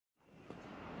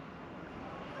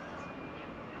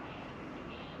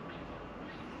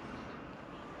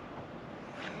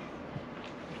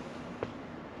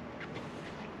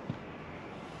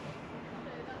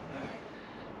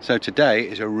So today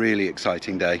is a really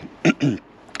exciting day.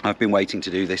 I've been waiting to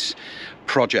do this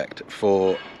project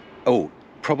for,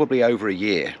 probably over a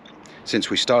year,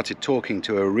 since we started talking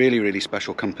to a really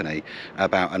special company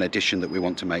about an addition that we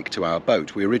want to make to our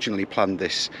boat. We originally planned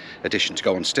this addition to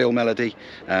go on Steel Melody,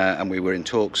 and we were in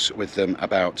talks with them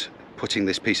about putting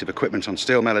this piece of equipment on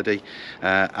Steel Melody,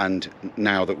 and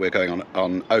now that we're going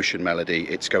on Ocean Melody,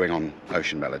 it's going on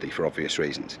Ocean Melody for obvious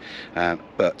reasons.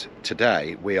 But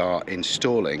today we are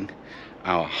installing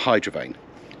our Hydrovane,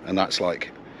 and that's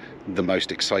like the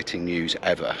most exciting news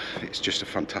ever. It's just a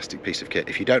fantastic piece of kit.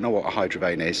 If you don't know what a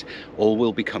Hydrovane is, all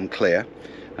will become clear,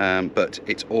 but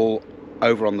it's all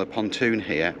over on the pontoon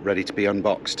here, ready to be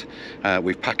unboxed.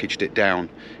 We've packaged it down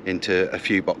into a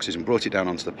few boxes and brought it down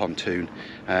onto the pontoon,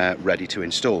 ready to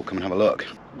install. Come and have a look.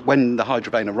 When the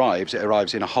Hydrovane arrives, it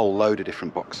arrives in a whole load of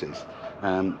different boxes,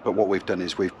 but what we've done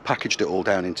is we've packaged it all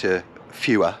down into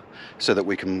fewer so that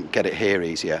we can get it here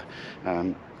easier.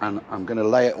 And I'm going to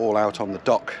lay it all out on the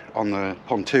dock on the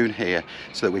pontoon here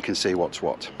so that we can see what's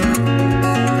what.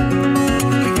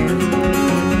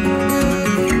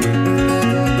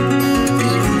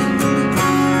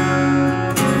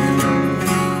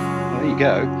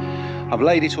 Go. I've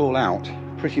laid it all out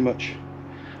pretty much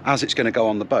as it's going to go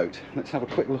on the boat. Let's have a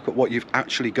quick look at what you've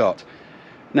actually got.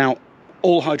 Now,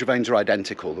 all Hydrovanes are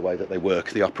identical, the way that they work.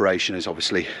 The operation is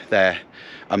obviously their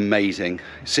amazing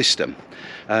system,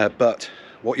 but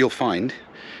what you'll find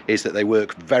is that they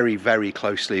work very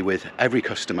closely with every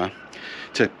customer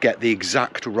to get the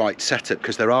exact right setup,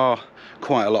 because there are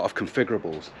quite a lot of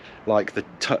configurables, like the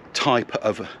type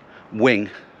of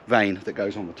wing vane that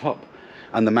goes on the top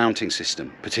and the mounting system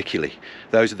particularly.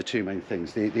 Those are the two main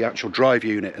things. The actual drive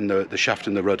unit and the shaft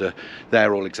and the rudder,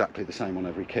 they're all exactly the same on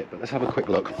every kit. But let's have a quick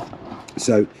look.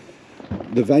 So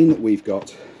the vane that we've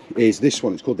got is this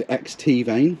one. It's called the XT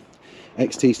vane.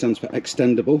 XT stands for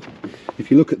extendable.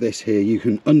 If you look at this here, you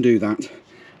can undo that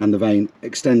and the vane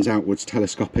extends outwards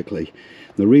telescopically.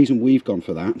 The reason we've gone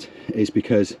for that is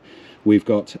because we've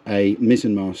got a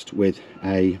mizzen mast with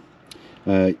a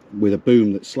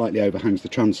boom that slightly overhangs the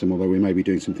transom, although we may be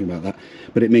doing something about that.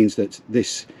 But it means that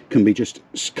this can be just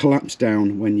collapsed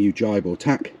down when you jibe or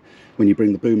tack, when you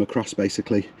bring the boom across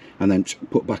basically, and then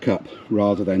put back up,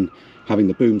 rather than having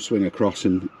the boom swing across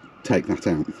and take that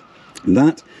out. And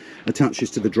that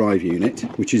attaches to the drive unit,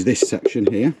 which is this section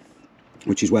here,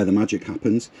 which is where the magic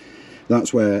happens.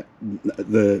 That's where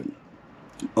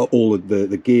all of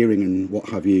the gearing and what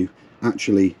have you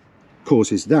actually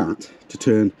causes that to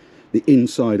turn the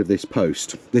inside of this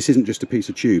post. This isn't just a piece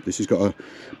of tube, this has got a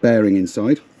bearing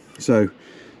inside. So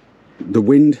the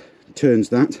wind turns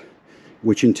that,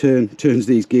 which in turn turns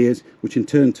these gears, which in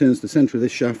turn turns the centre of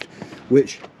this shaft,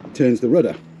 which turns the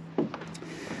rudder.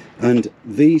 And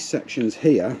these sections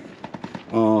here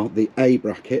are the A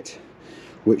bracket,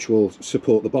 which will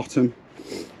support the bottom.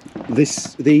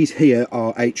 These here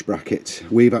are H brackets.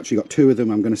 We've actually got two of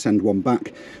them. I'm going to send one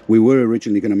back. We were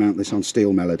originally going to mount this on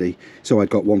Steel Melody, so I'd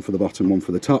got one for the bottom, one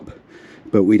for the top,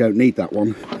 but we don't need that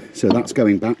one, so that's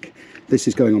going back. This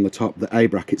is going on the top, the A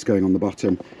bracket's going on the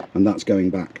bottom, and that's going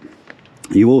back.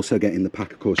 You also get in the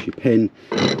pack, of course, your pin,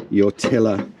 your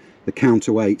tiller, the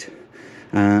counterweight,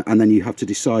 and then you have to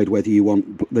decide whether you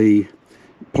want the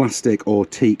plastic or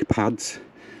teak pads.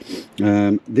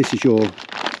 This is your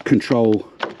control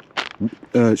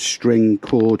string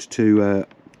cord to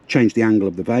change the angle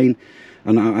of the vane,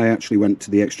 and I actually went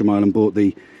to the extra mile and bought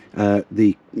the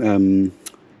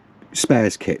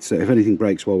spares kit, so if anything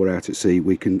breaks while we're out at sea,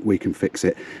 we can fix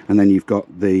it. And then you've got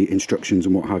the instructions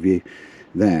and what have you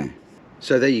there.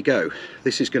 So there you go.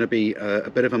 This is going to be a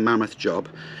bit of a mammoth job.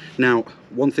 Now,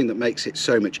 one thing that makes it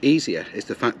so much easier is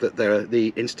the fact that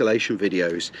the installation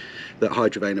videos that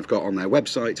Hydrovane have got on their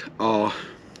website are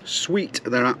sweet.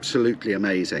 They're absolutely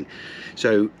amazing.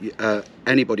 So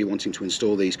anybody wanting to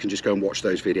install these can just go and watch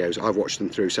those videos. I've watched them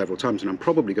through several times, and I'm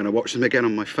probably going to watch them again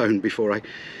on my phone before I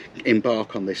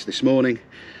embark on this morning.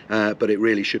 But it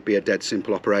really should be a dead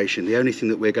simple operation. The only thing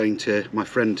that we're going to, my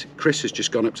friend Chris has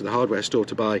just gone up to the hardware store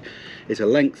to buy, is a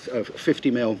length of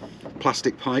 50mm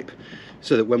plastic pipe,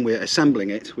 so that when we're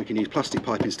assembling it, we can use plastic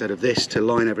pipe instead of this to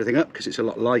line everything up, because it's a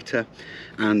lot lighter,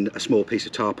 and a small piece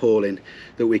of tarpaulin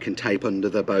that we can tape under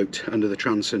the boat, under the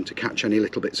transom, to catch any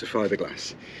little bits of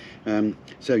fiberglass.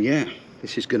 So yeah,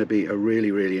 this is going to be a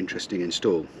really interesting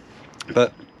install.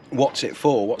 But what's it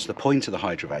for? What's the point of the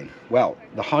Hydrovane? Well,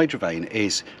 the Hydrovane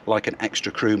is like an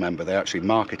extra crew member. They actually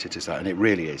market it as that, and it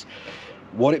really is.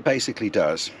 What it basically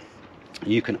does,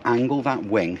 you can angle that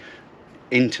wing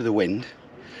into the wind,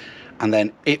 and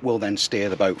then it will then steer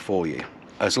the boat for you,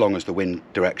 as long as the wind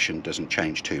direction doesn't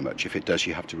change too much. If it does,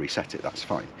 you have to reset it, that's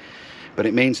fine. but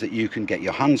it means that you can get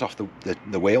your hands off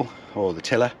the wheel or the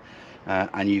tiller,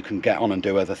 and you can get on and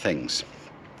do other things.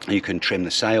 You can trim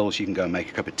the sails, you can go and make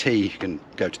a cup of tea, you can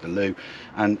go to the loo,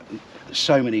 and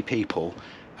so many people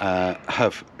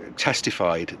have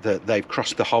testified that they've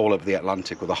crossed the whole of the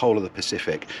Atlantic or the whole of the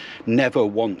Pacific, never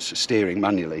once steering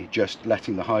manually, just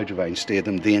letting the Hydrovane steer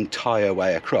them the entire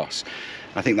way across.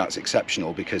 I think that's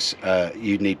exceptional, because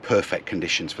you need perfect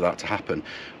conditions for that to happen.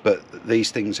 But these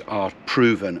things are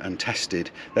proven and tested.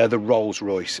 They're the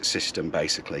Rolls-Royce system,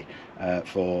 basically,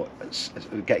 for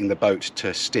getting the boat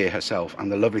to steer herself. And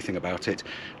the lovely thing about it,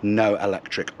 no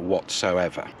electric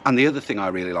whatsoever. And the other thing I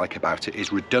really like about it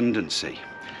is redundancy.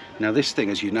 Now this thing,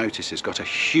 as you notice, has got a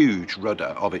huge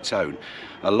rudder of its own.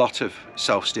 A lot of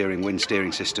self-steering wind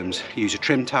steering systems use a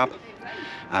trim tab,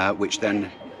 which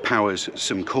then powers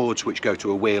some cords which go to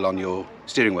a wheel on your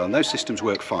steering wheel, and those systems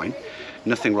work fine,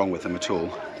 nothing wrong with them at all.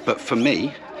 But for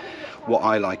me, what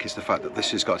I like is the fact that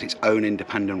this has got its own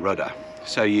independent rudder.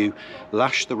 So you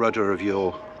lash the rudder of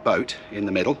your boat in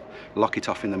the middle, lock it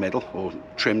off in the middle or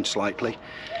trimmed slightly,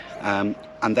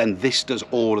 and then this does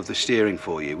all of the steering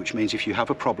for you, which means if you have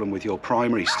a problem with your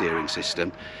primary steering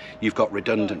system, you've got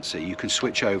redundancy. You can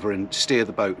switch over and steer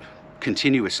the boat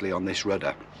continuously on this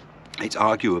rudder. It's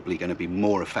arguably going to be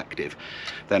more effective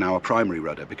than our primary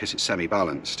rudder because it's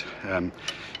semi-balanced. And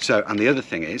the other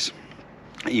thing is,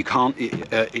 you can't,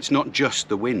 it's not just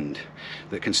the wind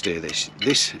that can steer this.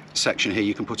 This section here,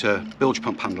 you can put a bilge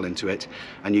pump handle into it,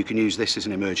 and you can use this as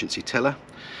an emergency tiller,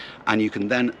 and you can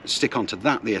then stick onto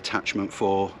that the attachment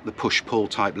for the push-pull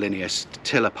type linear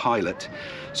tiller pilot.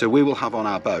 So we will have on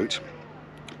our boat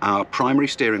our primary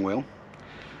steering wheel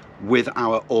with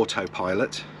our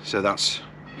autopilot. So that's,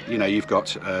 you know, you've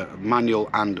got manual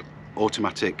and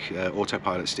automatic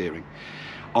autopilot steering.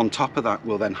 On top of that,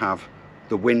 we'll then have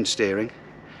the wind steering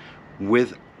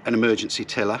with an emergency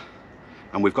tiller,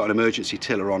 and we've got an emergency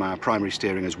tiller on our primary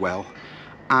steering as well,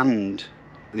 and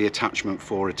the attachment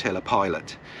for a tiller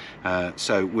pilot.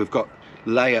 So we've got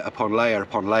layer upon layer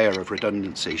upon layer of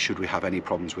redundancy should we have any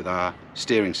problems with our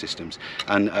steering systems.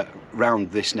 And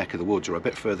round this neck of the woods, or a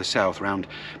bit further south, around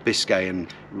Biscay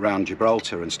and round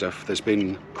Gibraltar and stuff, there's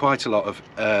been quite a lot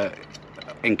of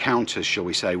encounters, shall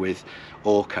we say, with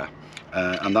orca.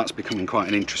 And that's becoming quite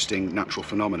an interesting natural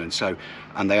phenomenon. So,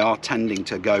 and they are tending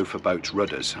to go for boats'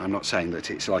 rudders. I'm not saying that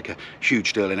it's like a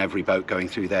huge deal and every boat going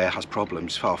through there has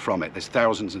problems, far from it. There's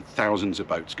thousands and thousands of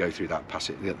boats go through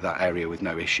that area with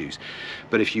no issues.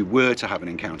 But if you were to have an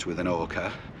encounter with an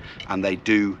orca, and they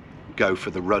do go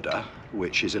for the rudder,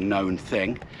 which is a known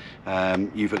thing,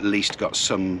 you've at least got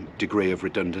some degree of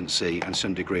redundancy and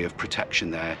some degree of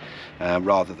protection there,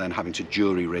 rather than having to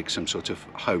jury rig some sort of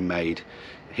homemade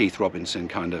Heath Robinson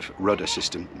kind of rudder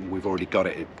system. We've already got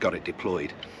it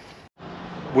deployed.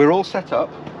 We're all set up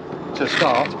to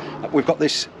start. We've got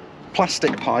this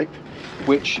plastic pipe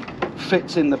which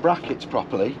fits in the brackets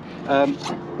properly.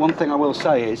 One thing I will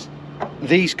say is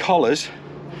these collars,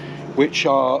 which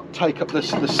take up the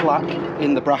slack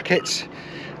in the brackets,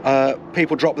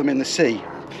 people drop them in the sea,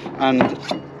 and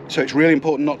so it's really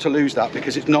important not to lose that,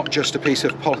 because it's not just a piece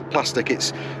of plastic,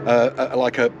 it's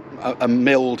like a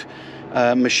milled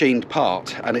machined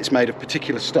part, and it's made of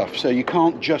particular stuff, so you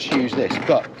can't just use this.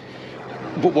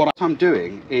 But what I'm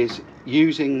doing is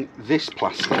using this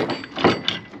plastic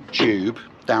tube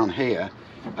down here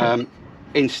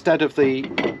instead of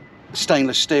the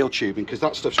stainless steel tubing, because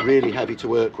that stuff's really heavy to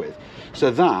work with.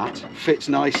 So that fits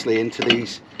nicely into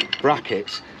these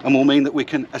brackets and will mean that we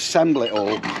can assemble it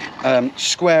all,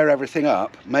 square everything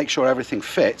up, make sure everything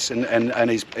fits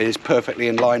and is perfectly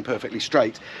in line, perfectly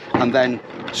straight, and then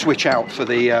switch out for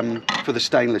the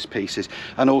stainless pieces.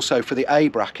 And also for the A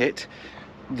bracket,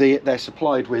 they're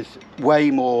supplied with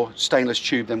way more stainless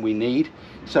tube than we need.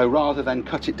 So rather than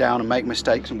cut it down and make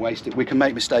mistakes and waste it, we can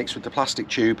make mistakes with the plastic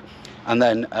tube and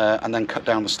then cut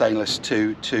down the stainless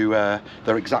to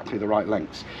they're exactly the right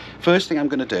lengths. First thing I'm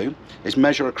going to do is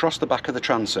measure across the back of the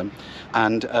transom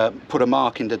and put a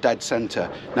mark in the dead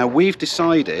center. Now we've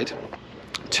decided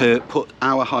to put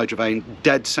our Hydrovane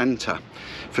dead center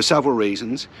for several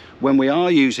reasons. When we are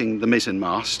using the mizzen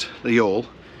mast, the yawl,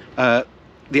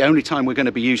 the only time we're going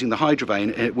to be using the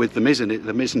Hydrovane with the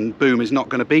mizzen boom is not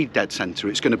going to be dead center.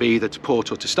 It's going to be either to port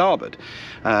or to starboard.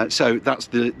 So that's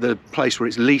the place where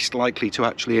it's least likely to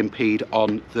actually impede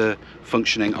on the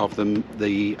functioning of the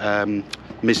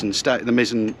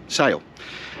mizzen sail.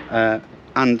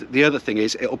 And the other thing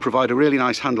is, it'll provide a really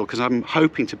nice handle, because I'm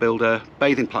hoping to build a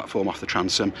bathing platform off the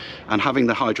transom, and having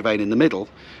the Hydrovane in the middle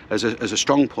as a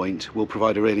strong point will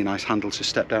provide a really nice handle to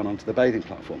step down onto the bathing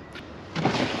platform.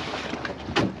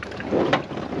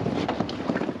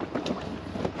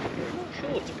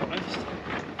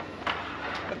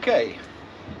 Okay.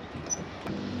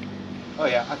 Oh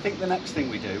yeah, I think the next thing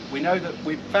we do, we know that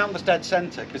we've found the dead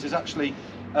centre because there's actually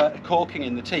corking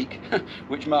in the teak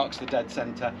which marks the dead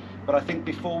centre, but I think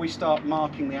before we start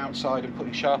marking the outside and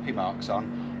putting Sharpie marks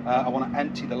on, I want to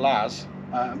empty the las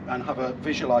and have a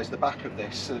visualise the back of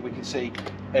this so that we can see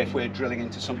if we're drilling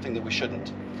into something that we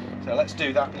shouldn't. So let's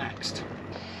do that next.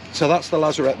 So that's the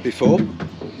lazarette before,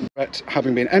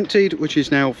 having been emptied, which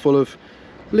is now full of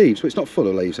leaves. Well, it's not full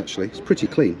of leaves actually, it's pretty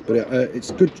clean, but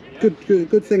it's good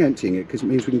thing emptying it because it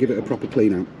means we can give it a proper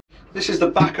clean out. This is the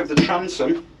back of the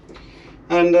transom,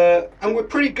 and we're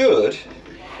pretty good.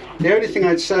 The only thing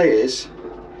I'd say is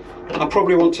I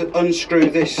probably want to unscrew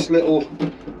this little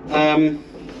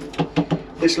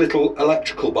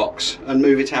electrical box and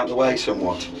move it out the way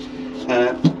somewhat.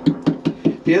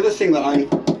 The other thing that I'm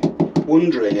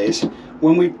wondering is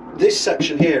this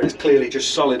section here is clearly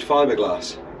just solid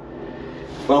fiberglass.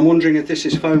 But I'm wondering if this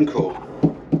is foam core,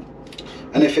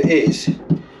 and if it is,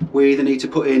 we either need to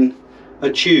put in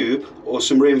a tube or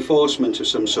some reinforcement of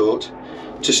some sort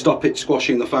to stop it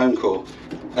squashing the foam core.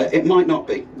 It might not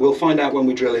be. We'll find out when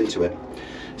we drill into it.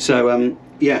 So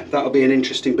yeah, that'll be an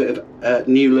interesting bit of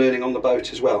new learning on the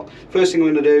boat as well. First thing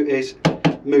I'm going to do is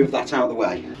move that out of the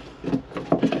way.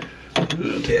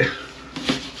 Oh dear.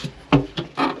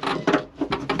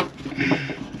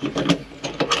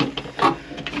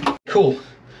 Cool.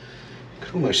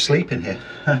 Could almost sleep in here.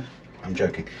 I'm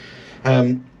joking.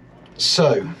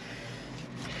 So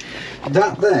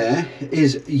that there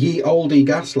is ye olde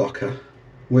gas locker,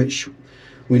 which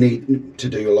we need to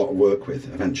do a lot of work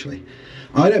with eventually.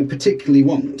 I don't particularly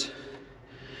want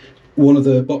one of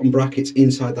the bottom brackets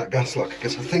inside that gas locker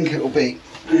because I think it'll be,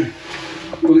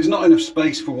 well, there's not enough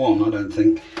space for one, I don't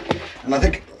think, and I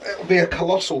think it'll be a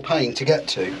colossal pain to get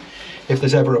to if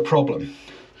there's ever a problem.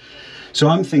 So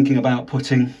I'm thinking about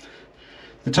putting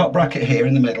the top bracket here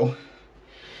in the middle,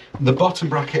 the bottom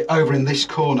bracket over in this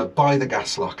corner by the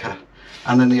gas locker,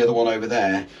 and then the other one over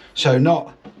there. So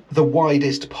not the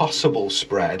widest possible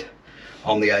spread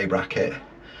on the A bracket,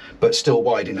 but still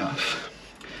wide enough.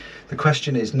 The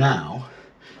question is now,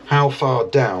 how far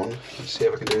down, let's see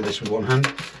if I can do this with one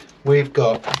hand. We've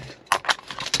got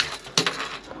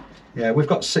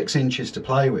 6 inches to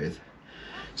play with.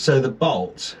 So the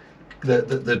bolts,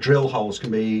 the drill holes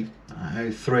can be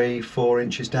 3-4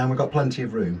 inches down. We've got plenty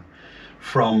of room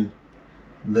from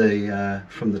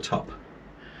the top.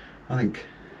 I think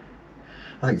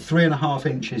 3.5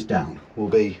 inches down will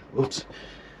be, oops.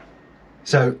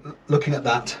 So looking at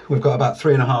that, we've got about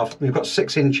 3.5, we've got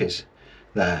 6 inches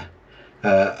there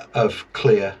of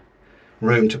clear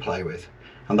room to play with.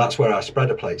 And that's where our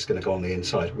spreader plate's going to go on the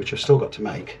inside, which I've still got to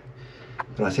make.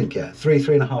 But I think, yeah,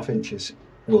 3.5 inches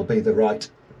will be the right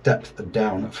depth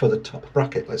down for the top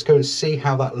bracket. Let's go and see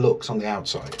how that looks on the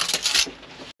outside.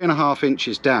 3.5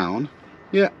 inches down,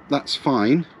 yeah, that's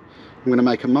fine. I'm going to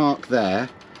make a mark there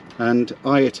and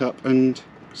eye it up and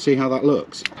see how that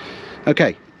looks.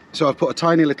 Okay, so I've put a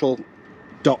tiny little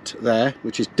dot there,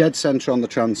 which is dead centre on the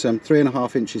transom,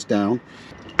 3.5 inches down.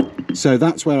 So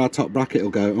that's where our top bracket will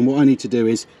go, and what I need to do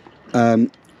is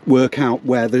work out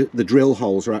where the drill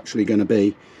holes are actually going to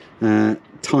be.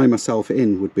 Tie myself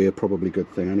in would be a probably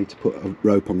good thing. I need to put a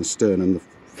rope on the stern and the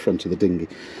front of the dinghy.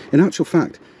 In actual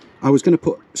fact, I was going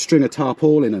to string a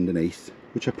tarpaulin underneath,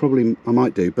 which I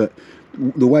might do, but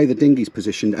the way the dinghy's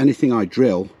positioned, anything I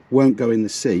drill won't go in the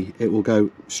sea. It will go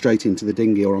straight into the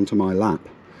dinghy or onto my lap.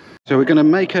 So we're going to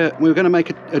make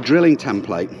a drilling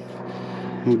template.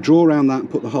 We'll draw around that and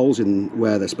put the holes in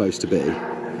where they're supposed to be,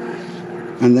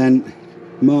 and then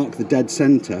mark the dead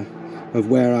centre of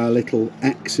where our little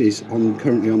X is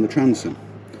currently on the transom.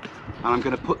 And I'm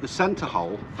going to put the centre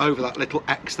hole over that little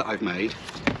X that I've made,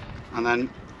 and then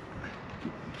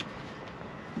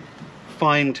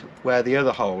find where the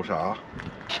other holes are.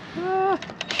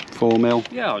 4 mil.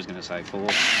 Yeah, I was going to say 4.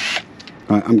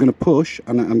 Right, I'm going to push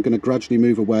and I'm going to gradually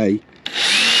move away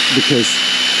because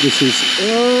this is...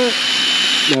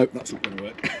 no, that's not going to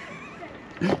work.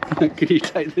 Can you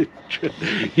take the...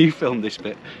 you film this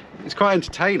bit. It's quite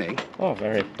entertaining. Oh,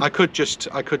 very. I could just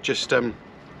tie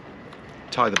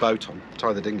the boat on,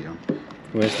 tie the dinghy on.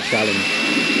 Where's the challenge?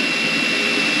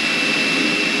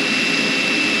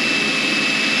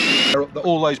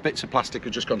 All those bits of plastic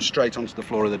have just gone straight onto the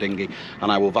floor of the dinghy, and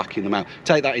I will vacuum them out.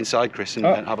 Take that inside, Chris, and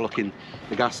have a look in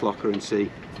the gas locker and see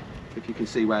if you can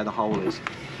see where the hole is.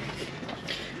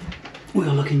 We're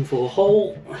looking for a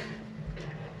hole.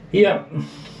 Yeah.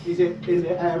 Is it in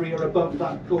the area above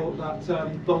that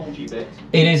bulgy bit?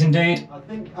 It is indeed. I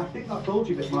think that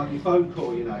bulgy bit might be foam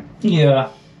core, you know. Yeah.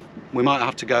 We might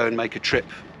have to go and make a trip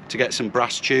to get some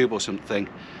brass tube or something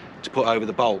to put over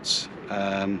the bolts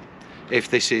if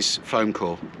this is foam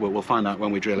core. We'll find out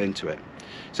when we drill into it.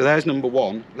 So there's number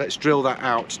one. Let's drill that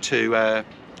out to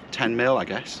 10 mil, I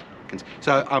guess.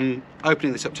 So I'm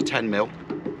opening this up to 10 mil.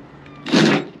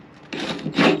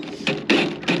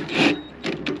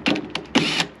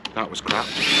 That was crap.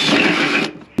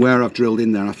 Where I've drilled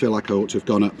in there, I feel like I ought to have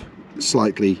gone up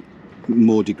slightly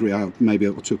more degree. Maybe I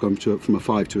ought to have gone from a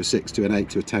 5 to a 6 to an 8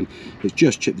 to a 10. It's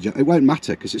just chipped the joint. It won't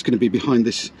matter because it's going to be behind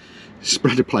this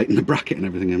spreader plate and the bracket and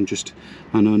everything.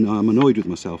 I'm annoyed with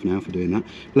myself now for doing that.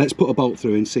 Let's put a bolt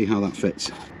through and see how that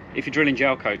fits. If you're drilling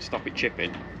gel coat to stop it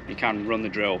chipping, you can run the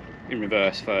drill in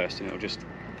reverse first and it'll just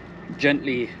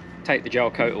gently take the gel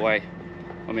coat away.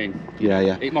 I mean,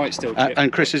 yeah, it might still chip.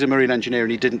 And Chris is a marine engineer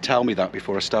and he didn't tell me that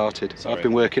before I started. Sorry. I've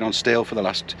been working on steel for the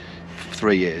last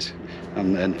 3 years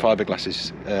and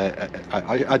fiberglasses.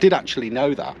 I did actually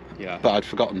know that, yeah, but I'd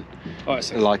forgotten. Oh,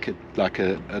 so like a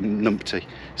numpty.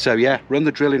 So yeah, run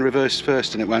the drill in reverse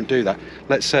first and it won't do that.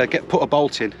 Let's put a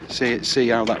bolt in, see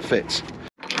how that fits.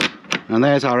 And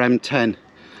there's our M10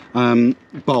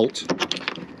 bolt,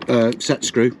 set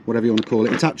screw, whatever you want to call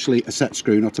it. It's actually a set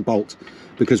screw, not a bolt,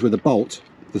 because with a bolt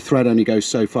the thread only goes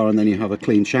so far and then you have a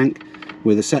clean shank.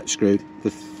 With a set screw,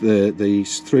 the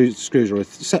screws are a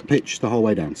set pitch the whole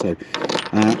way down. So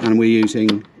and we're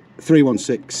using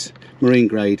 316 marine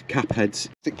grade cap heads.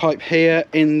 Stick pipe here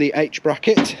in the H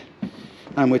bracket,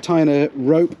 and we're tying a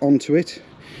rope onto it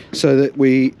so that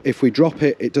if we drop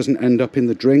it, it doesn't end up in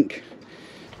the drink.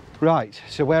 Right,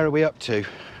 so where are we up to?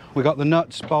 We've got the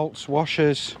nuts, bolts,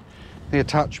 washers, the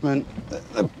attachment,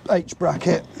 the H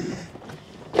bracket.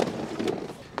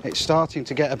 It's starting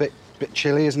to get a bit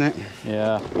chilly, isn't it?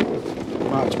 yeah.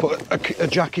 Might have to put a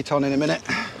jacket on in a minute.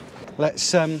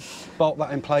 Let's bolt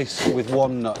that in place with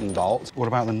one nut and bolt. What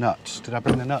about the nuts? Did I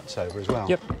bring the nuts over as well?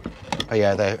 Yep. Oh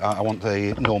yeah, I want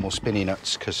the normal spinny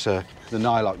nuts because the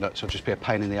nylock nuts will just be a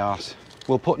pain in the arse.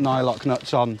 We'll put nylock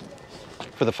nuts on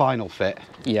for the final fit.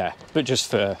 Yeah, but just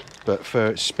for... But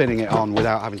for spinning it on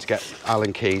without having to get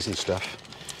Allen keys and stuff.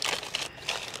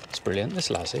 It's brilliant,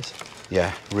 this lasses.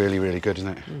 Yeah, really, really good,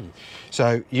 isn't it? Mm.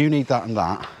 So you need that and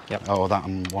that. Yep. Or that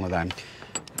and one of them.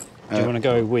 Do you want to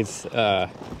go with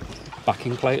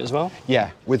backing plate as well?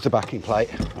 Yeah, with the backing plate.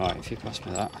 All right, if you pass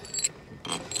me that.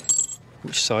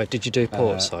 Which side did you do?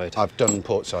 Port side? I've done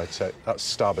port side, so that's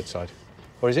starboard side.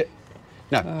 Or is it?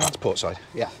 No, that's port side.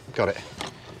 Yeah, got it.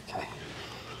 Okay.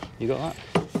 You got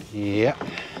that? Yeah.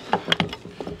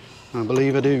 I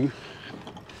believe I do.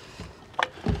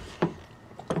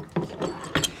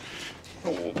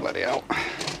 Oh, bloody hell.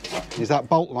 Is that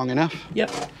bolt long enough?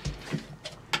 Yep.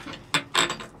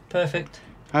 Perfect.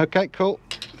 Okay, cool.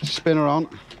 Spinner on.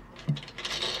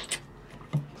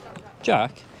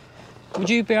 Jack, would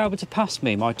you be able to pass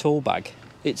me my tool bag?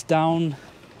 It's down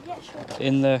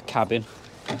in the cabin.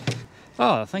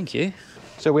 Oh, thank you.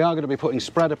 So we are going to be putting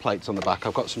spreader plates on the back.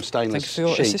 I've got some stainless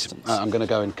sheets. Assistance. I'm going to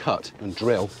go and cut and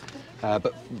drill.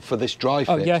 But for this dry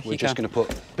fit, we're just going to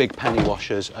put big penny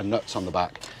washers and nuts on the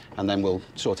back, and then we'll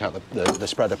sort out the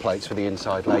spreader plates for the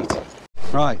inside later.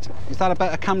 Right, is that a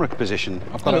better camera position?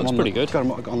 I've got it on pretty good. Got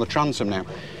it on the transom now.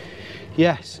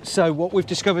 Yes, so what we've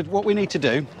discovered, what we need to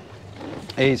do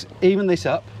is even this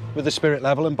up with the spirit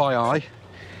level and by eye,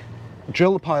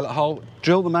 drill the pilot hole,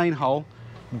 drill the main hole,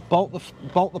 bolt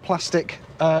the plastic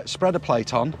spreader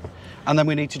plate on, and then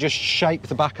we need to just shape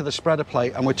the back of the spreader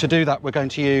plate, and to do that we're going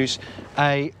to use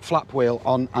a flap wheel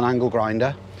on an angle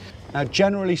grinder. Now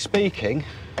generally speaking,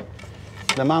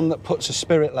 the man that puts a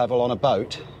spirit level on a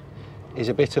boat is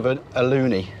a bit of a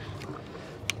loony,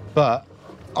 but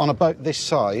on a boat this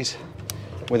size,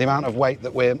 with the amount of weight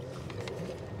that we're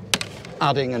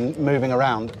adding and moving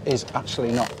around, is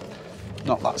actually not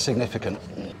that significant.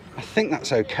 I think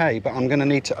that's okay, but I'm going to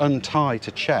need to untie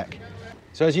to check.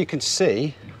 So as you can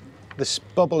see, this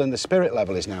bubble in the spirit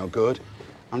level is now good.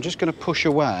 I'm just going to push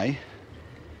away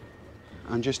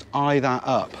and just eye that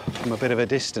up from a bit of a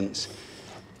distance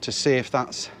to see if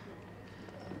that's...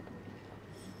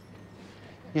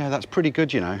 Yeah, that's pretty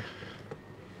good, you know.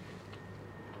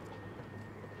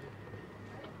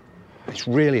 It's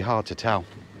really hard to tell.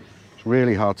 It's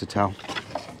really hard to tell.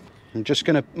 I'm just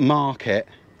going to mark it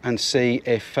and see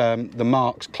if the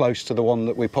mark's close to the one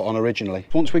that we put on originally.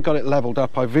 Once we got it leveled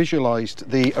up, I visualized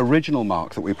the original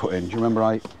mark that we put in. Do you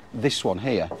remember this one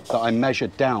here, that I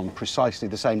measured down precisely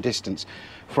the same distance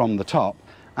from the top,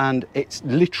 and it's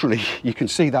literally, you can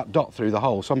see that dot through the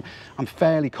hole. So I'm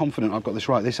fairly confident I've got this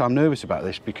right. I'm nervous about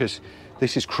this because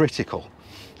this is critical.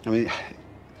 I mean,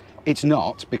 it's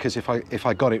not, because if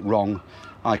I got it wrong,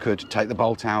 I could take the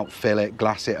bolt out, fill it,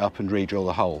 glass it up and re-drill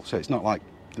the hole. So it's not like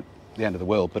the end of the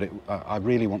world, but I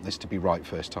really want this to be right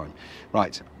first time.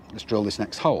 Right, let's drill this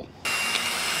next hole.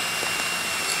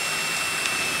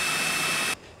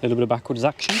 A little bit of backwards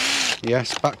action.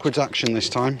 Yes, backwards action this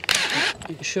time.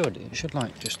 It should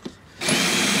like just...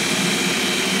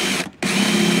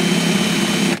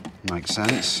 Makes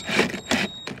sense.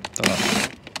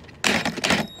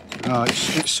 Oh,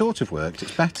 it's sort of worked,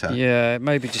 it's better. Yeah,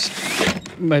 maybe just have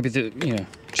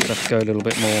to go a little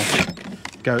bit more.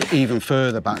 Go even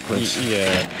further backwards.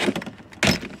 Yeah.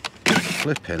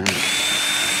 Flipping it.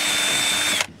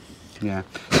 Yeah.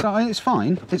 So it's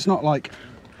fine. It's not like...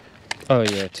 Oh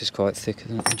yeah, it is quite thick,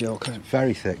 isn't it, the gel coat?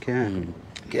 Very thick, yeah.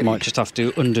 You might just have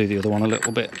to undo the other one a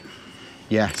little bit.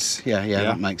 Yes, yeah,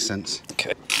 that makes sense.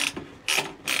 Okay.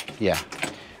 Yeah.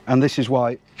 And this is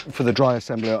why, for the dry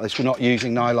assembly like this, we're not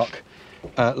using nylock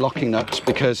locking nuts,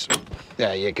 because...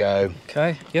 There you go.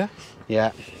 Okay, yeah?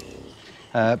 Yeah.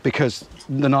 Because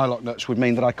the nylock nuts would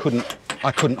mean that I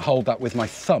couldn't hold that with my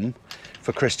thumb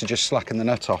for Chris to just slacken the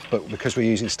nut off, but because we're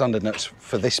using standard nuts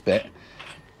for this bit,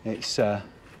 it's...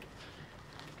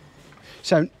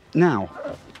 So now,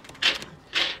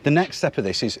 the next step of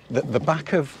this is that the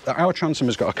back of our transom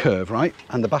has got a curve, right?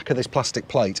 And the back of this plastic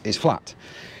plate is flat.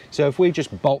 So if we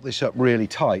just bolt this up really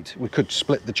tight, we could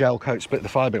split the gel coat, split the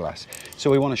fiberglass.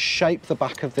 So we want to shape the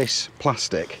back of this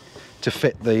plastic to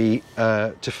fit the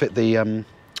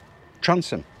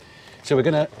transom. So we're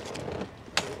going to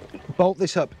bolt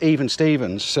this up even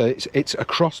Stevens, so it's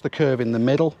across the curve in the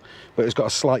middle, but it's got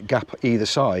a slight gap either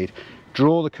side.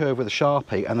 Draw the curve with a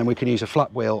Sharpie, and then we can use a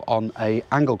flat wheel on a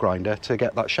angle grinder to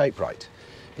get that shape right.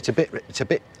 It's a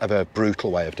bit of a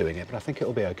brutal way of doing it, but I think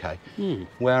it'll be okay.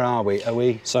 Where are we? Are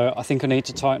we? So I think I need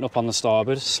to tighten up on the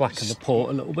starboard, slacken the port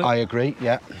a little bit. I agree.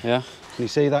 Yeah. Yeah. Can you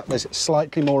see that? There's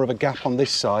slightly more of a gap on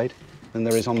this side than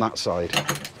there is on that side.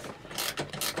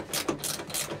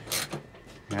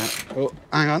 Yeah. Oh,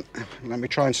 hang on. Let me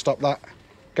try and stop that.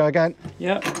 Go again.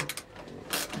 Yeah.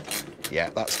 Yeah,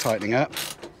 that's tightening up.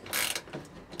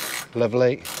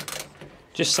 Lovely.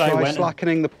 Just say Try when.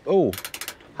 Slackening the... Oh,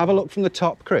 have a look from the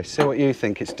top, Chris. See what you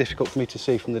think. It's difficult for me to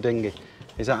see from the dinghy.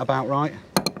 Is that about right?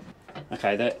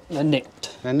 Okay, they're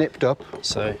nipped. They're nipped up.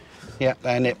 So... Yeah,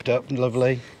 they're nipped up.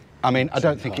 Lovely. I mean, I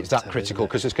don't think it's that critical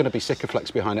because there's going to be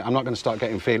Sikaflex behind it. I'm not going to start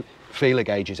getting feeler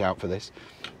gauges out for this.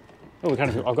 Oh,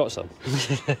 I've got some.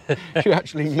 You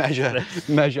actually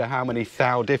measure how many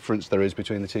thou difference there is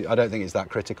between the two. I don't think it's that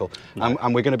critical. No.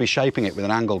 And we're going to be shaping it with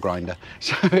an angle grinder,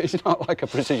 so it's not like a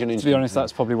precision instrument. To be honest,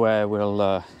 that's probably where we'll.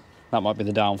 That might be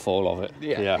the downfall of it.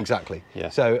 Yeah. Exactly. Yeah.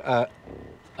 So,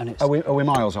 are we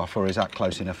miles off, or is that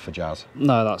close enough for jazz?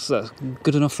 No, that's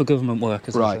good enough for government work,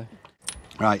 as I say.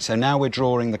 Right. So now we're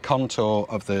drawing the contour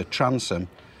of the transom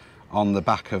on the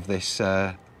back of this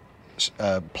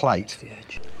plate.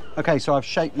 Okay, so I've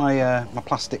shaped my my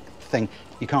plastic thing.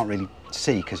 You can't really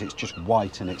see because it's just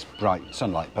white and it's bright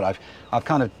sunlight, but I've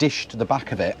kind of dished the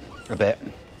back of it a bit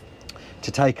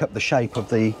to take up the shape of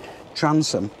the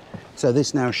transom. So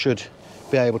this now should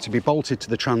be able to be bolted to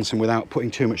the transom without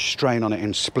putting too much strain on it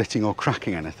and splitting or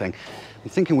cracking anything. I'm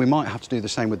thinking we might have to do the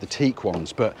same with the teak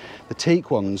ones, but the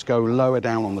teak ones go lower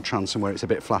down on the transom where it's a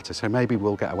bit flatter, so maybe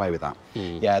we'll get away with that.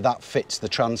 Yeah, that fits the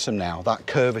transom now. That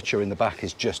curvature in the back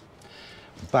is just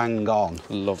bang on.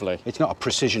 Lovely. It's not a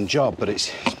precision job, but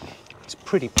it's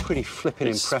pretty flipping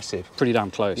impressive. Pretty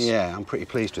damn close. Yeah, I'm pretty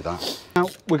pleased with that. Now,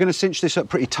 we're going to cinch this up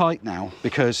pretty tight now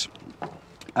because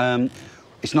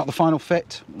it's not the final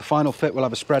fit. The final fit will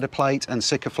have a spreader plate and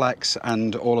Sikaflex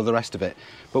and all of the rest of it.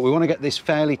 But we want to get this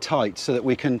fairly tight so that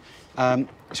we can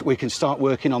start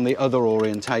working on the other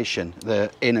orientation, the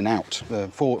in and out, the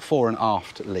fore and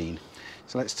aft lean.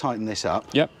 So let's tighten this up.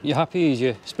 Yep, you happy? Is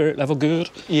your spirit level good?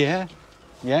 Yeah.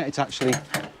 Yeah, it's actually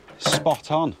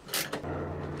spot on.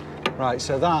 Right,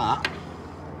 so that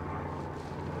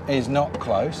is not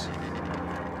close.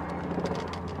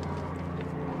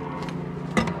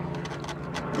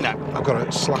 No, I've got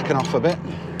to slacken off a bit.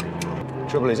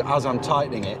 Trouble is, as I'm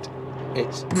tightening it,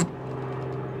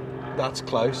 that's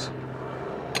close.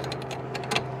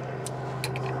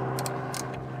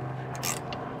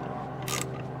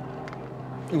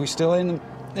 Are we still in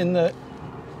the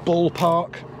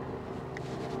ballpark?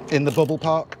 In the bubble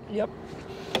park? Yep.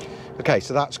 Okay,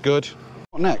 so that's good.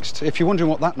 What next? If you're wondering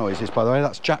what that noise is, by the way,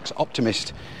 that's Jack's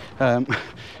Optimist,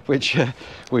 which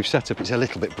we've set up. It's a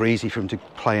little bit breezy for him to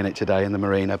play in it today in the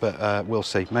marina, but we'll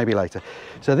see, maybe later.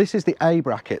 So this is the A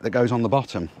bracket that goes on the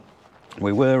bottom.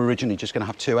 We were originally just going to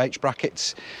have two H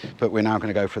brackets, but we're now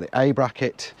going to go for the A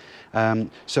bracket.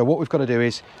 So what we've got to do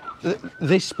is,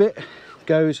 this bit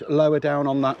goes lower down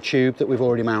on that tube that we've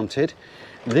already mounted.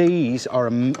 These are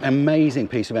an amazing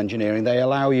piece of engineering. They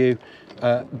allow you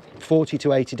 40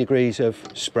 to 80 degrees of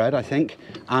spread, I think,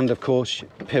 and of course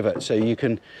pivot, so you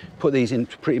can put these in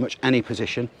pretty much any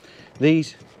position.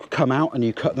 These come out and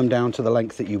you cut them down to the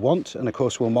length that you want, and of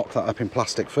course we'll mock that up in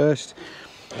plastic first,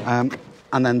 and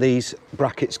then these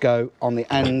brackets go on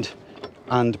the end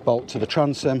and bolt to the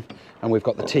transom, and we've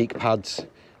got the teak pads,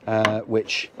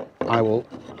 which I will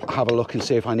have a look and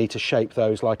see if I need to shape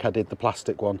those like I did the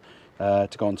plastic one to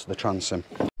go onto the transom.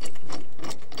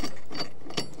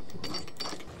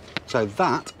 So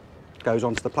that goes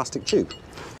onto the plastic tube.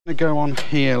 I'm going to go on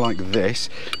here like this.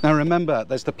 Now remember,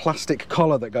 there's the plastic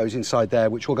collar that goes inside there,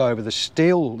 which will go over the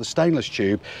stainless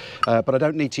tube, but I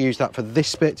don't need to use that for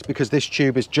this bit because this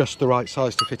tube is just the right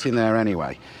size to fit in there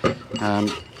anyway.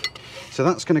 So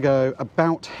that's going to go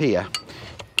about here.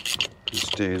 Let's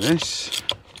do this.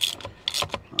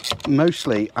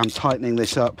 Mostly I'm tightening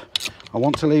this up. I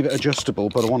want to leave it adjustable,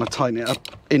 but I want to tighten it up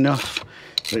enough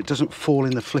that it doesn't fall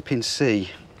in the flipping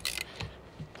sea.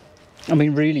 I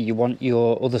mean, really, you want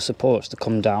your other supports to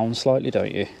come down slightly,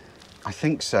 don't you? I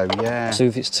think so, yeah. So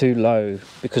if it's too low,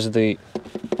 because of the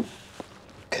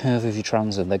curve of your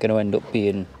transom, they're going to end up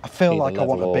being... I feel like I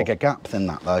want a bigger gap than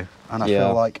that, though. And I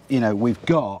feel like, you know, we've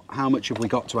got... How much have we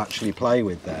got to actually play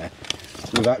with there?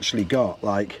 We've actually got,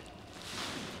 like,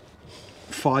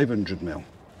 500 mil.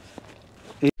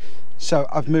 So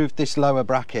I've moved this lower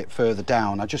bracket further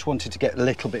down. I just wanted to get a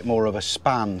little bit more of a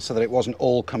span so that it wasn't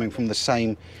all coming from the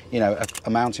same, you know, a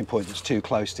mounting point that's too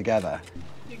close together.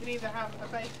 You can either have a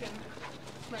bacon,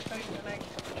 smoked bacon and egg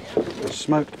baguette.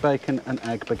 Smoked bacon and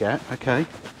egg baguette, okay.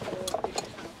 Or you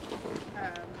can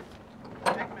have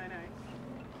egg mayonnaise.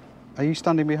 Are you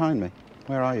standing behind me?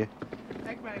 Where are you?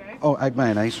 Egg mayonnaise. Oh, egg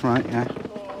mayonnaise, right, yeah.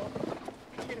 Or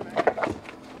tuna mayo.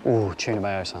 Oh, tuna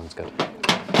mayo sounds good.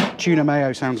 Tuna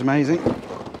mayo sounds amazing. Stuff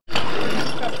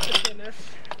for dinner.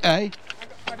 Eh?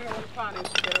 I don't know what the plan is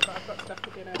for dinner, but I've got stuff for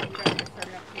dinner. You don't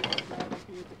necessarily have to use it now, you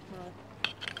can use it tomorrow.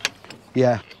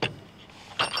 Yeah.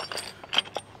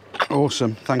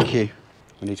 Awesome, thank you.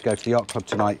 We need to go to the yacht club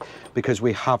tonight because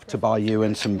we have to buy you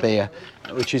and some beer,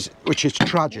 which is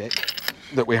tragic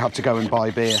that we have to go and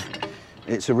buy beer.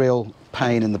 It's a real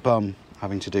pain in the bum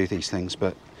having to do these things,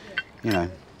 but you know,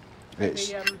 it's...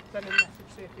 Send him a message,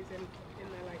 see if he's in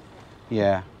there later.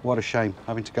 Yeah, what a shame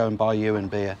having to go and buy you and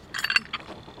beer.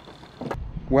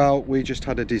 Well, we just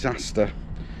had a disaster.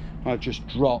 I just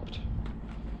dropped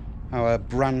our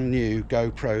brand new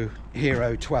GoPro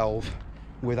Hero 12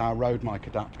 with our road mic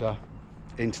adapter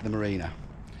into the marina.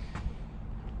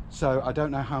 So I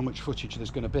don't know how much footage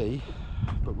there's going to be,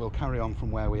 but we'll carry on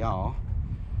from where we are.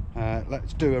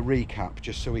 Let's do a recap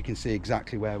just so we can see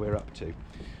exactly where we're up to.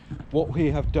 What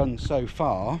we have done so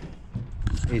far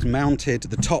is mounted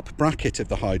the top bracket of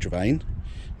the Hydrovane.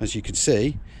 As you can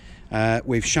see,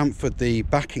 we've chamfered the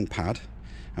backing pad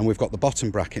and we've got the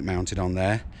bottom bracket mounted on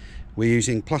there. We're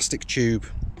using plastic tube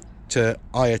to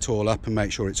eye it all up and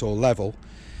make sure it's all level,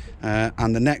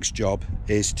 and the next job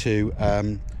is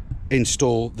to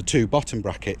install the two bottom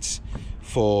brackets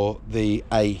for the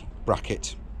A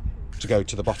bracket to go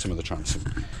to the bottom of the transom.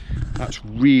 That's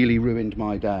really ruined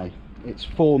my day. It's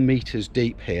 4 meters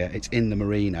deep here, it's in the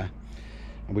marina,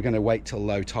 and we're going to wait till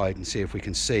low tide and see if we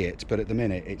can see it, but at the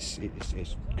minute it's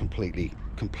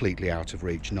completely out of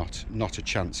reach. Not a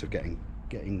chance of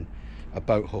getting a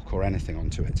boat hook or anything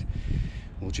onto it.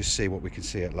 We'll just see what we can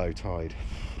see at low tide.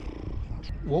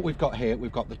 What we've got here,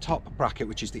 we've got the top bracket,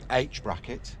 which is the H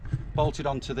bracket, bolted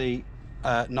onto the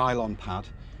nylon pad,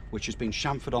 which has been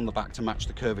chamfered on the back to match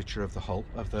the curvature of the hull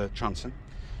of the transom.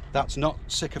 That's not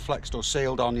Sikaflexed or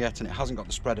sealed on yet, and it hasn't got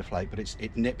the spreader flake, but it's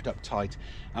nipped up tight,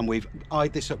 and we've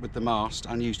eyed this up with the mast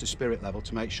and used a spirit level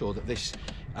to make sure that this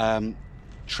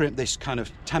this kind of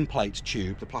template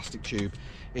tube, the plastic tube,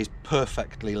 is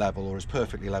perfectly level, or as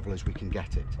perfectly level as we can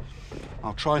get it.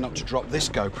 I'll try not to drop this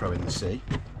GoPro in the sea.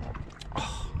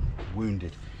 Oh,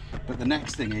 wounded. But the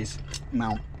next thing is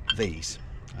mount these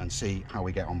and see how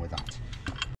we get on with that.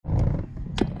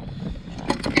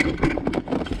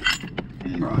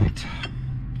 Right.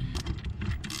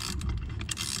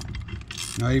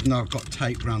 Now, even though I've got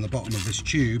tape around the bottom of this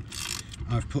tube,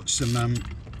 I've put some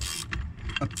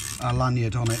a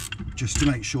lanyard on it just to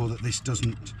make sure that this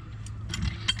doesn't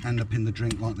end up in the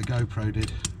drink like the GoPro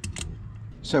did.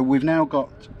 So we've now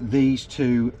got these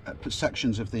two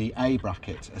sections of the A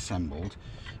bracket assembled,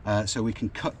 so we can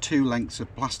cut 2 lengths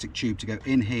of plastic tube to go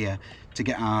in here to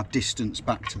get our distance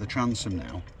back to the transom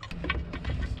now.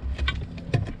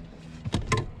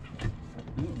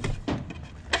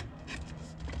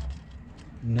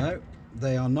 No,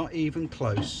 they are not even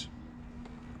close.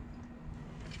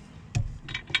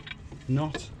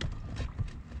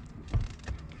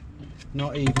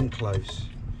 Not even close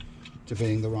to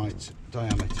being the right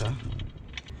diameter.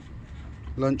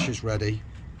 Lunch is ready.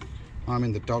 I'm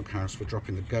in the doghouse for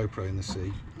dropping the GoPro in the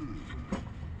sea.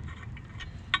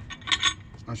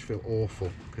 I just feel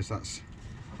awful because that's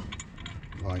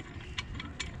like,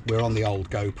 we're on the old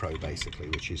GoPro basically,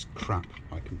 which is crap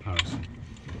by comparison.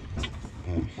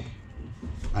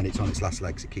 And it's on its last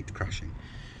legs, it keeps crashing.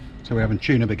 So we're having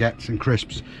tuna baguettes and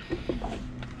crisps.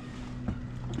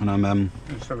 And I'm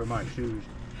So are my shoes.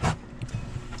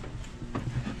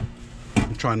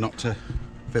 I'm trying not to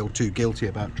feel too guilty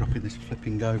about dropping this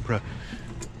flipping GoPro.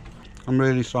 I'm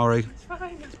really sorry. It's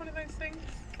fine, it's one of those things.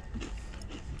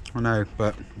 I know,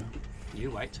 but...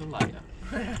 You wait till later.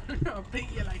 I'll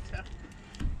beat you later.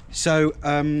 So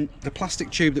the plastic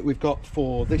tube that we've got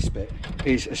for this bit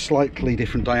is a slightly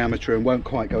different diameter and won't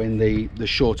quite go in the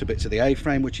shorter bits of the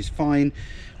A-frame, which is fine.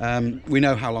 We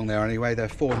know how long they are anyway. They're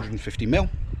 450mm.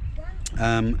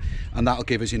 And that'll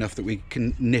give us enough that we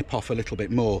can nip off a little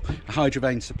bit more.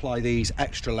 Hydrovane supply these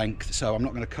extra length, so I'm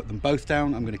not going to cut them both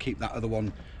down. I'm going to keep that other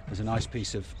one as a nice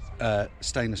piece of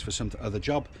stainless for some other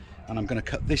job, and I'm going to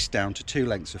cut this down to 2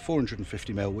 lengths of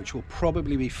 450mm, which will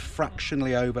probably be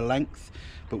fractionally over length,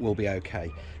 but we'll be okay.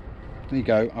 There you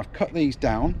go. I've cut these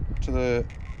down to the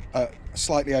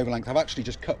slightly over length. I've actually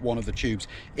just cut one of the tubes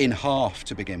in half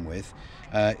to begin with,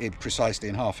 precisely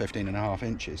in half, 15.5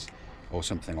 inches or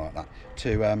something like that,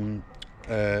 to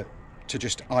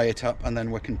just eye it up, and then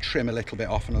we can trim a little bit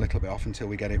off and a little bit off until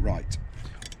we get it right.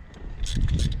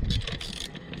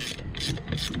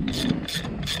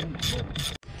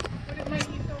 Would it make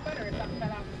you feel better if that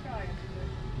fell out the sky?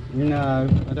 No,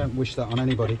 I don't wish that on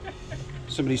anybody.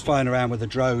 Somebody's flying around with a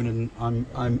drone and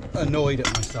I'm annoyed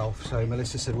at myself, so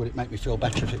Melissa said, would it make me feel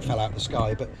better if it fell out of the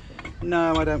sky? But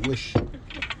no, I don't wish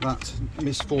that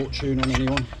misfortune on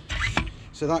anyone.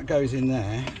 So that goes in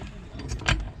there.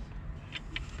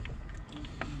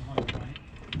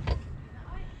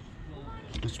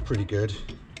 That's pretty good.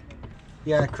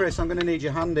 Yeah, Chris, I'm going to need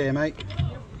your hand here, mate.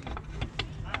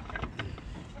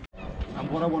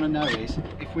 And what I want to know is,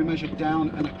 if we measure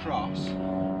down and across,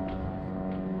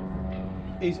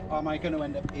 am I going to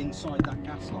end up inside that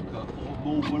gas locker, or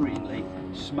more worryingly,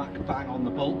 smack bang on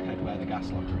the bulkhead where the gas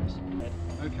locker is?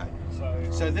 Okay,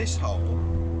 so this hole,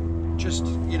 just,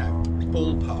 you know,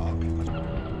 ballpark,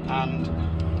 and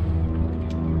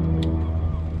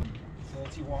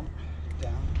 31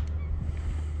 down.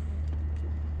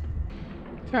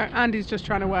 So Andy's just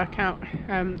trying to work out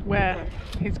where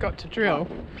he's got to drill,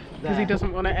 because he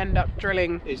doesn't want to end up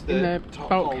drilling in the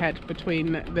bulkhead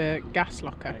between the gas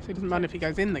locker. So he doesn't mind if he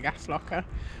goes in the gas locker,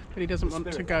 but he doesn't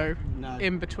want to go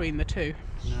in between the two.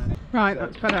 No. Right,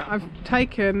 that's better. I've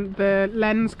taken the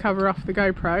lens cover off the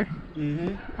GoPro,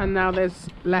 and now there's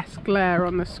less glare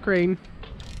on the screen,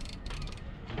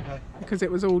 because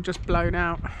it was all just blown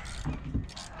out.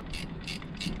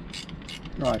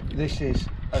 Right, this is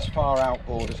as far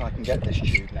outboard as I can get this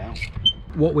tube now.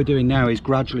 What we're doing now is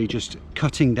gradually just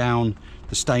cutting down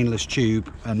the stainless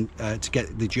tube and to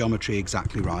get the geometry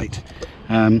exactly right,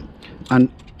 and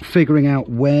figuring out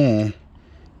where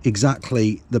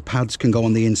exactly the pads can go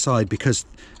on the inside because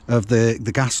of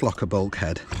the gas locker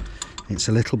bulkhead. It's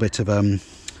a little bit of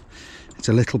it's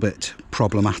a little bit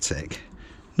problematic,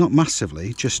 not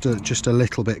massively, just a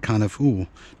little bit kind of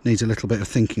needs a little bit of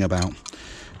thinking about,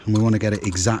 and we want to get it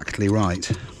exactly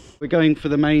right. We're going for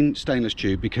the main stainless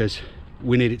tube because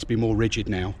we need it to be more rigid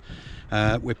now.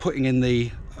 We're putting in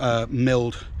the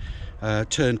milled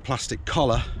turned plastic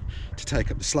collar to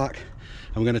take up the slack,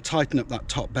 and we're going to tighten up that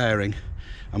top bearing,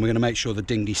 and we're going to make sure the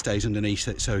dinghy stays underneath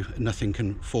it so nothing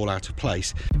can fall out of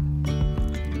place.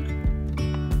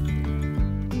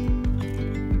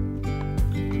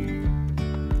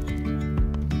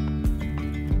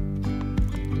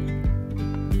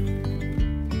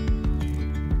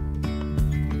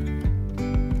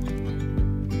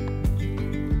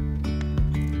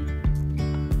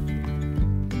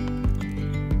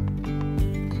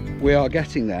 We are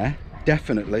getting there,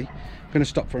 definitely. I'm going to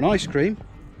stop for an ice cream,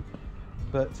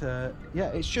 but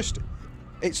yeah,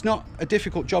 it's not a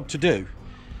difficult job to do,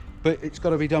 but it's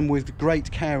got to be done with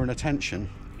great care and attention,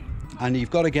 and you've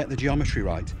got to get the geometry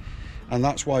right. And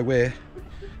that's why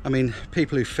I mean,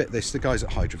 people who fit this, the guys at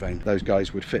Hydrovane, those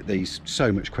guys would fit these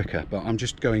so much quicker, but I'm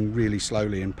just going really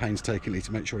slowly and painstakingly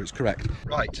to make sure it's correct.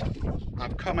 Right,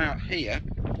 I've come out here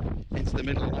into the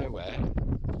middle of nowhere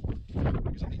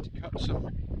because I need to cut some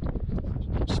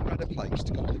spreader plates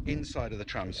to go on the inside of the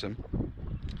transom.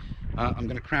 I'm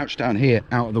going to crouch down here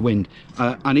out of the wind.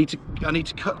 I need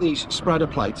to cut these spreader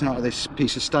plates out of this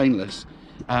piece of stainless.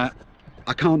 I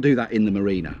I can't do that in the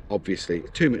marina, obviously.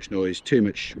 Too much noise, too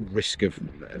much risk of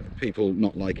people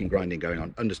not liking grinding going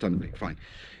on, understandably, fine.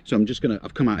 So I'm just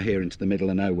I've come out here into the middle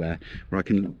of nowhere where I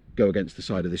can go against the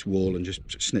side of this wall and just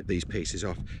snip these pieces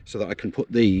off so that I can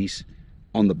put these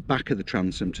on the back of the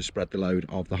transom to spread the load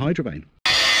of the Hydrovane.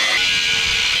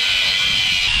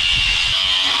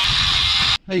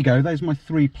 There you go, there's my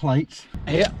 3 plates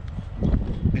here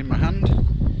in my hand,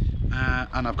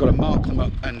 and I've got to mark them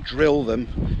up and drill them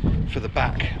for the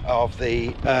back of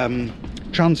the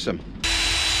transom.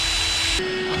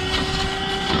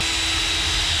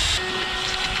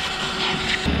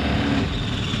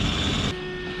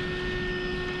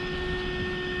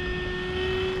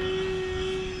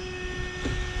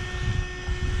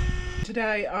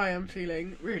 Today I am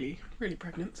feeling really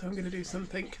pregnant, so I'm going to do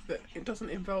something that it doesn't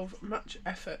involve much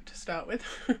effort to start with.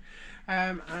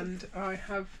 And I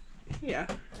have here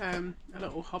a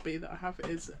little hobby that I have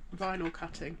is vinyl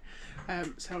cutting,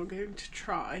 so I'm going to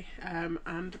try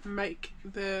and make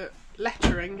the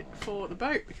lettering for the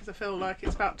boat, because I feel like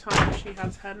it's about time she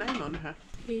has her name on her.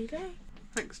 Here you go.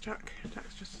 Thanks, Jack.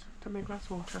 Jack's just done me a glass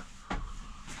of water.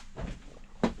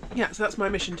 Yeah, so that's my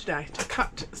mission today, to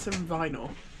cut some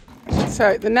vinyl.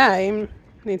 So the name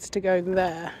needs to go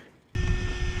there. I'm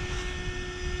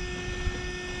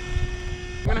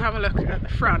going to have a look at the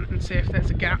front and see if there's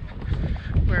a gap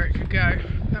where it could go.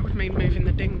 That would mean moving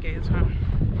the dinghy as well.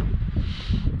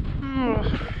 Oh,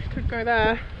 it could go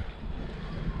there.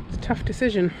 It's a tough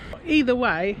decision. Either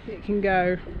way it can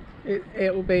go,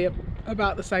 it will be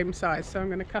about the same size, so I'm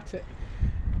going to cut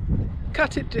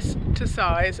it to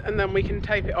size, and then we can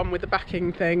tape it on with the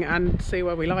backing thing and see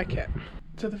where we like it.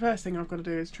 So the first thing I've got to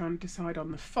do is try and decide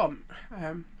on the font,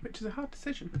 which is a hard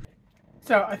decision.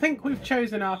 So I think we've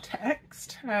chosen our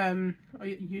text, a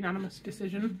unanimous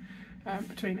decision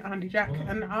between Andy, Jack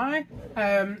and I.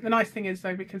 The nice thing is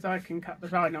though, because I can cut the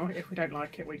vinyl, if we don't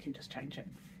like it we can just change it.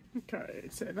 Okay,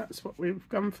 so that's what we've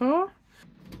gone for.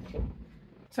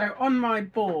 So on my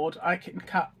board I can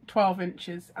cut 12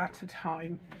 inches at a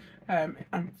time.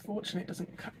 Unfortunately it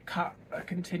doesn't cut a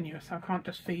continuous, so I can't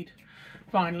just feed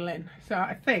vinyl in. So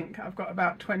I think I've got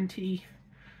about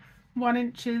 21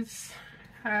 inches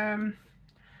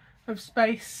of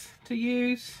space to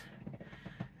use,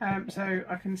 so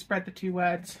I can spread the 2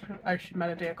 words Ocean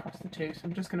Melody across the 2, so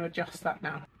I'm just going to adjust that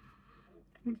now.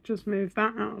 Let's just move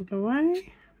that out of the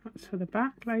way. That's for the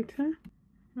back later.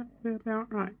 That'll be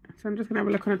about right. So I'm just going to have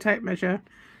a look on a tape measure.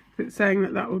 It's saying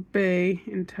that that would be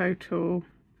in total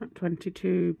at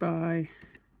 22 by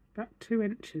about 2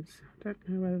 inches. I don't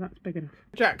know whether that's big enough.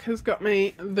 Jack has got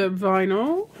me the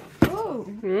vinyl. Oh,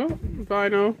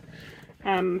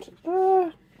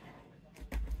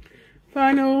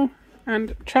 vinyl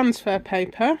and transfer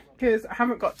paper, because I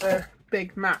haven't got the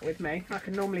big mat with me. I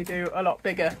can normally do a lot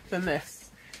bigger than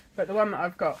this, but the one that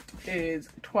I've got is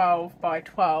 12 by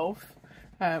 12,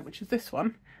 which is this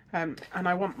one, and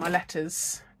I want my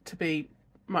letters to be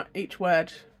each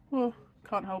word. Oh,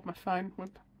 can't hold my phone. We've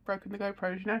broken the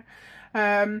GoPros, you know.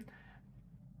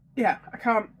 Yeah, I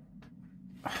don't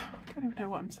even know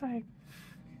what I'm saying.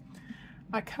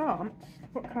 What can't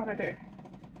I do?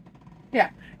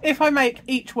 Yeah, if I make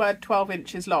each word 12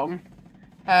 inches long,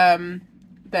 then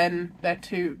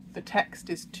the text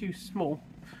is too small.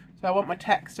 So I want my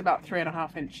text about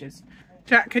 3.5 inches.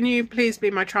 Jack, can you please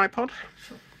be my tripod?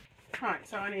 Right,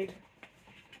 so I need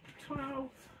 12.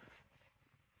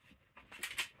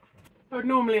 I would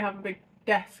normally have a big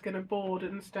desk and a board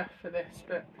and stuff for this,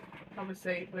 but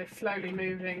obviously we're slowly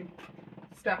moving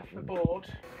stuff for board.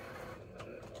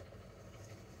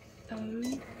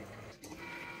 Done.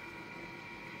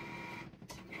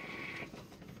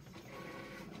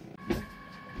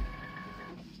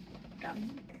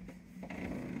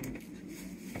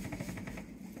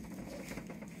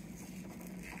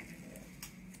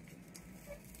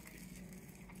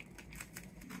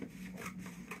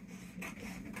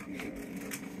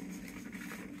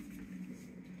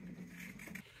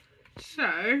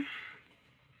 So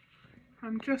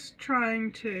I'm just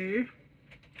trying to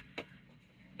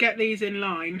get these in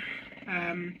line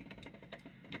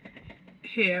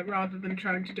here rather than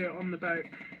trying to do it on the boat.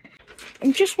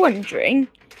 I'm just wondering,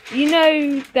 you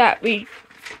know that the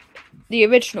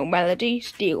original melody,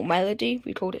 Steel Melody,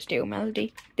 we called it Steel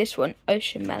Melody, this one,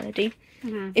 Ocean Melody.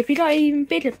 Mm-hmm. If we got an even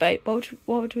bigger boat,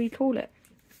 what would we call it?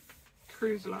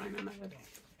 Cruise Liner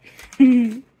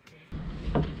Melody.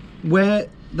 Where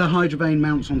the Hydrovane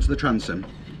mounts onto the transom,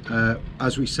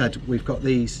 as we said, we've got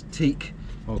these teak,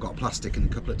 or got plastic and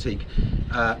a couple of teak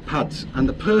pads, and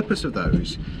the purpose of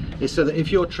those is so that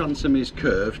if your transom is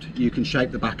curved, you can shape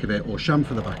the back of it or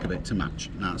chamfer the back of it to match.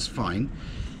 That's fine.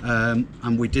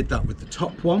 and we did that with the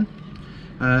top one.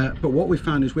 But what we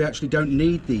found is we actually don't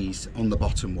need these on the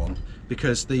bottom one,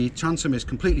 because the transom is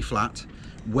completely flat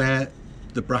where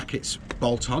the brackets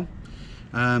bolt on.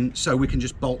 So we can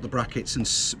just bolt the brackets and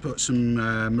put some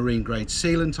marine grade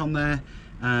sealant on there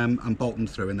and bolt them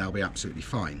through, and they'll be absolutely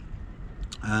fine.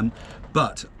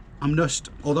 But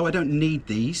although I don't need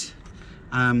these,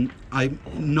 I'm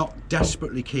not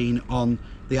desperately keen on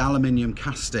the aluminium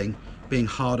casting being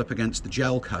hard up against the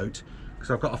gel coat,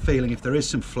 because I've got a feeling if there is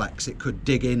some flex, it could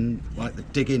dig in,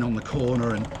 like dig in on the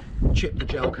corner and chip the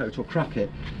gel coat or crack it.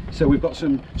 So we've got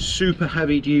some super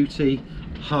heavy duty,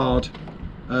 hard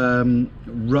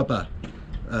rubber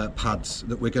pads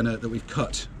that we've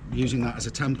cut using that as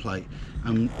a template,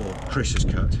 or Chris has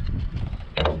cut.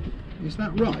 Is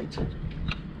that right?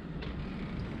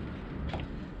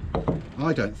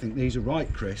 I don't think these are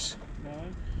right, Chris. No.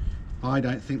 I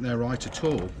don't think they're right at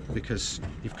all, because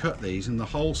you've cut these and the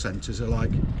hole centres are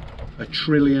like 1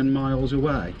 trillion miles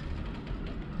away.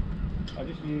 I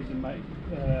just used them, mate.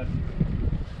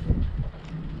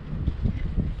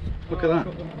 Look at that. I've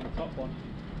cut them on the top one.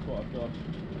 That's what I've got.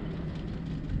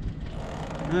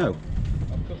 Oh.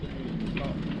 I've cut them using the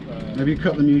top. Have you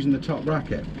cut them using the top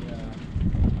bracket? Yeah.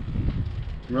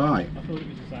 Right. I thought it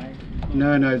was the same.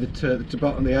 No, the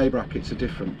bottom, the A brackets are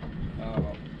different. Oh,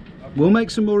 well. We'll make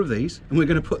some more of these, and we're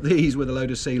going to put these with a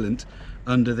load of sealant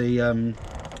under the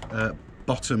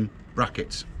bottom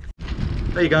brackets.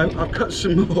 There you go. I've cut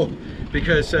some more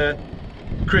because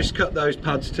Chris cut those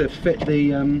pads to fit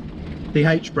the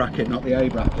H bracket, not the A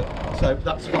bracket. So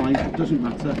that's fine. It doesn't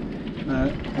matter.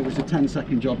 It was a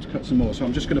 10-second job to cut some more, so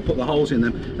I'm just going to put the holes in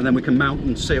them, and then we can mount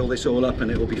and seal this all up, and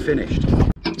it will be finished.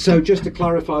 So just to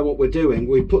clarify what we're doing,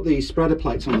 we've put these spreader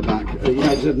plates on the back. You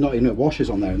know, there's not even washers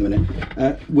on there in a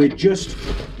minute. We're just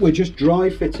dry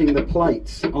fitting the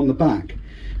plates on the back,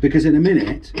 because in a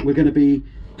minute we're going to be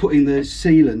putting the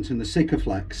sealant and the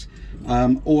Sikaflex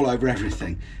all over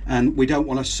everything, and we don't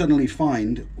want to suddenly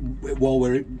find, while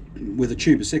we're with a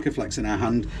tube of Sikaflex in our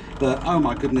hand, that, oh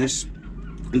my goodness,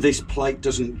 this plate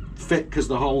doesn't fit because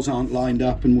the holes aren't lined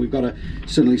up, and we've got to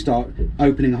suddenly start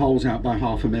opening holes out by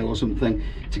 1/2 mil or something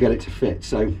to get it to fit.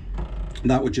 So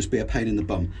that would just be a pain in the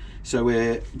bum. So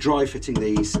we're dry fitting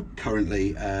these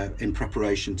currently in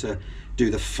preparation to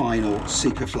do the final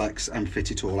Sikaflex and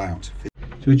fit it all out.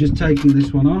 So we're just taking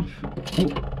this one off.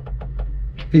 Oh.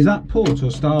 Is that port or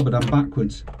starboard and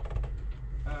backwards?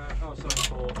 Oh, sorry,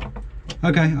 port.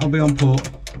 Okay, I'll be on port.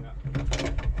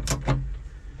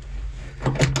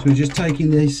 So we're just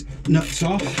taking these nuts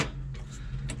off,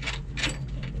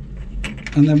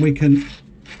 and then we can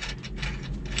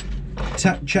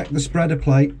check the spreader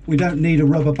plate. We don't need a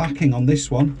rubber backing on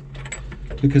this one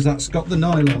because that's got the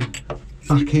nylon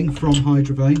backing from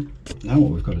Hydrovane. Now what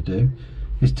we've got to do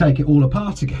is take it all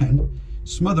apart again,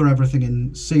 smother everything in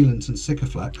sealant and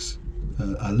Sikaflex,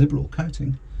 a liberal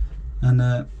coating,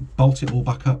 and bolt it all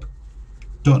back up.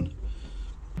 Done.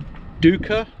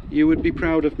 Duca, you would be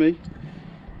proud of me.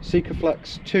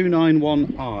 Sikaflex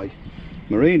 291i,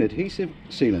 marine adhesive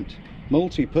sealant,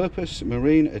 multi-purpose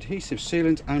marine adhesive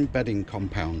sealant and bedding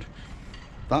compound.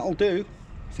 That'll do.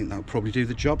 I think that'll probably do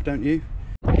the job, don't you?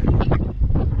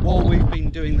 While we've been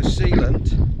doing the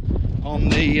sealant on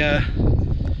the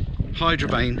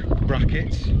Hydrovane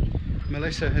brackets,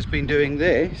 Melissa has been doing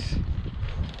this.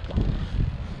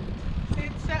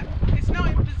 It's not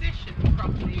in position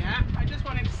properly yet. I just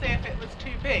wanted to see if it was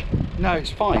too big. No,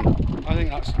 it's fine. I think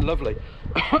that's lovely.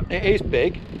 It is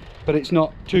big, but it's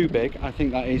not too big. I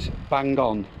think that is bang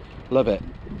on. Love it.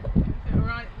 Is it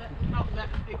alright? Not that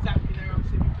exactly there,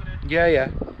 obviously we've got to Yeah.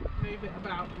 move it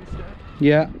about and stuff.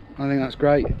 Yeah, I think that's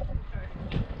great. Okay.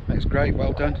 That's great,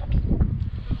 well done.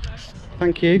 Okay.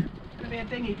 Thank you. It's going to be a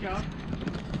dinghy job.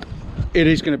 It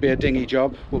is going to be a dinghy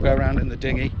job. We'll go around in the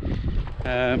dinghy.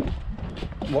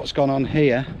 What's gone on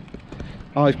here,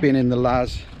 I've been in the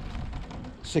las,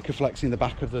 Sikaflexing the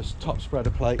back of the top spreader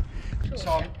plate.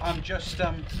 So I'm just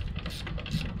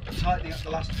tightening up the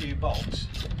last few bolts.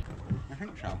 I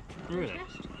think so. Really?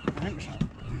 I think so.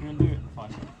 You can do it in 5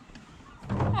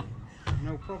 minutes.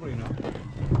 No, probably not.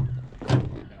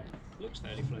 Looks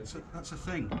fairly floaty. That's a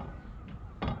thing.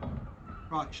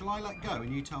 Right, shall I let go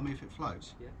and you tell me if it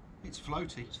floats? Yeah. It's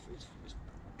floaty.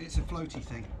 It's a floaty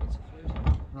thing.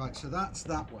 Right, so that's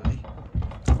that way.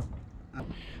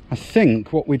 I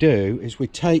think what we do is we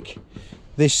take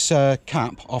this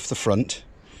cap off the front,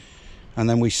 and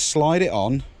then we slide it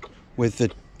on with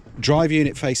the drive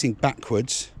unit facing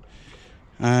backwards,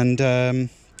 and then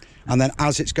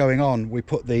as it's going on we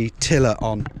put the tiller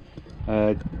on,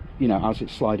 you know, as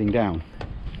it's sliding down.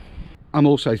 I'm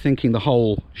also thinking the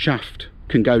whole shaft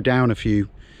can go down a few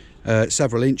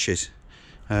several inches,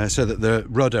 so that the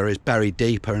rudder is buried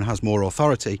deeper and has more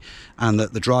authority, and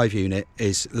that the drive unit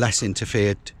is less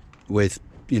interfered with,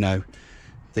 you know,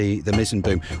 the mizzen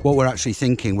boom. What we're actually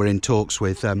thinking, we're in talks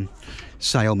with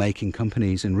sail making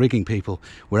companies and rigging people.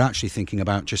 We're actually thinking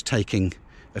about just taking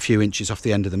a few inches off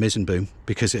the end of the mizzen boom,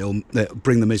 because it'll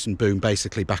bring the mizzen boom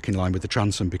basically back in line with the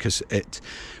transom, because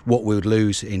what we would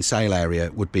lose in sail area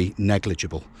would be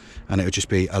negligible, and it would just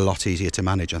be a lot easier to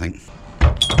manage, I think.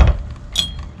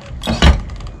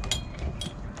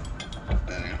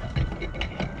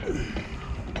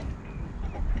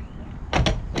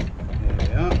 There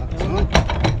we are, that's on.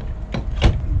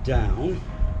 Down.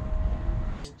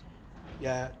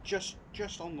 Yeah, just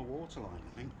on the waterline,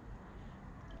 I think.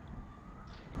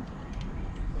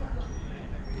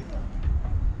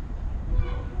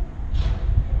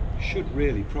 Should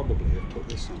really probably have put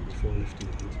this on before lifting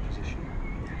it into position.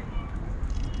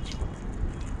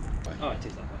 Oh, it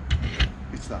is that way.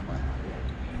 It's that way.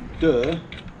 Duh.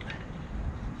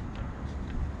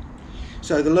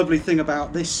 So the lovely thing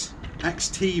about this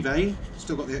XT vane,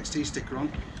 still got the XT sticker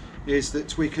on, is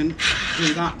that we can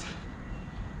do that.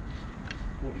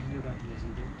 What do you do about the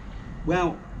mizzen boom?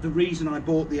 Well, the reason I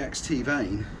bought the XT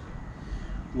vane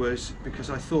was because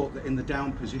I thought that in the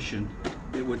down position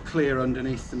it would clear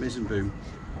underneath the mizzen boom,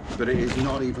 but it is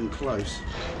not even close.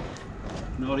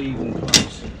 Not even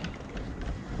close.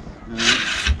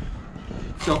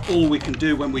 So all we can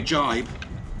do when we jibe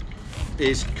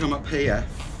is come up here,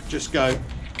 just go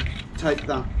take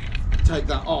that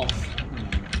off,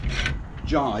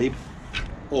 jibe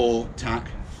or tack,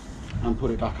 and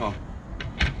put it back on.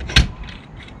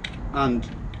 And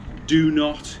do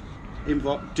not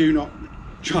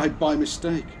jibe by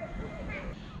mistake.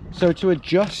 So to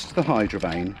adjust the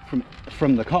Hydrovane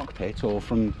from the cockpit, or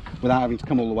without having to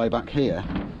come all the way back here,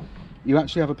 you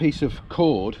actually have a piece of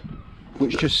cord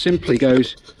which just simply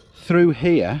goes through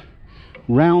here,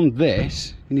 round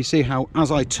this, and you see how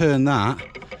as I turn that,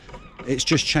 it's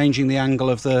just changing the angle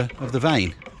of the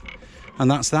vane, and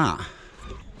that's that.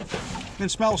 You can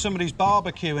smell somebody's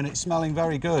barbecue, and it's smelling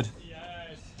very good. Yeah,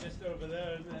 it's just over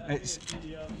there, isn't it?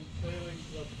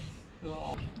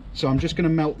 So I'm just going to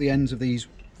melt the ends of these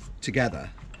together.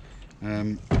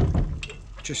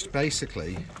 Just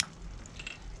basically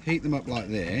heat them up like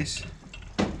this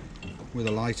with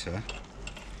a lighter,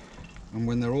 and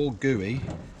when they're all gooey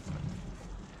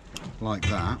like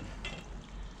that,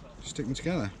 stick them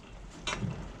together.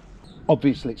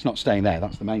 Obviously it's not staying there,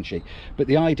 that's the main sheet, but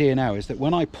the idea now is that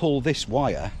when I pull this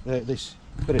wire, this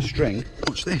bit of string,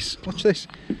 watch this,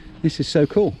 this is so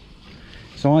cool.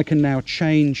 So I can now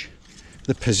change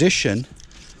the position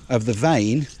of the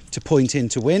vane to point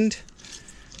into wind,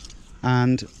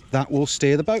 and that will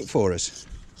steer the boat for us.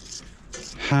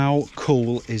 How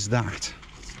cool is that?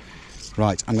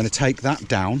 Right, I'm going to take that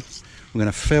down. I'm going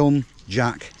to film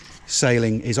Jack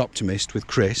sailing his Optimist with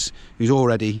Chris, who's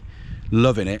already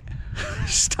loving it,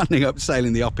 standing up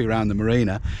sailing the Oppie around the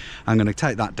marina. I'm going to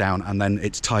take that down, and then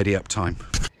it's tidy up time.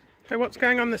 So what's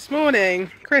going on this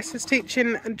morning? Chris is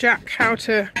teaching Jack how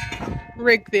to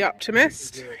rig the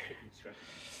Optimist.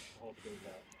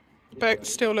 The boat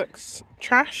still looks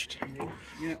trashed.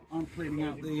 Yeah, I'm cleaning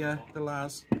out the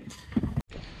lars.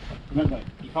 Remember,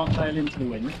 you can't sail into the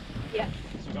wind. Yeah.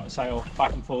 So we've got to sail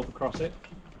back and forth across it.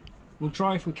 We'll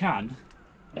try if we can,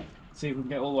 see if we can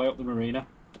get all the way up the marina,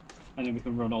 and then we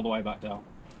can run all the way back down.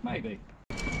 Maybe.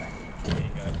 There you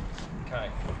go. Okay.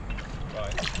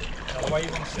 Right. Now the way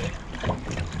you want to sit.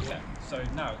 Yeah. So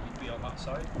now you'd be on that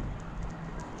side.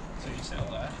 So you sit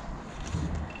on there.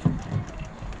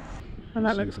 And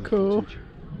that looks cool.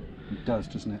 It does,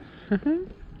 doesn't it?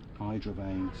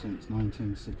 Hydrovane since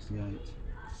 1968.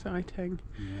 Exciting.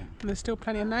 Yeah. And there's still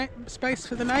plenty of space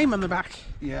for the name on the back.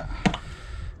 Yeah.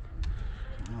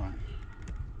 All right.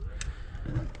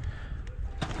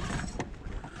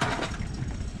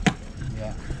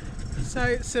 Yeah.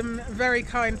 So some very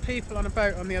kind people on a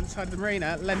boat on the other side of the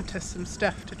marina lent us some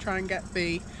stuff to try and get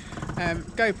the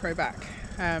GoPro back.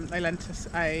 They lent us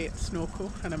a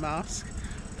snorkel and a mask.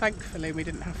 Thankfully we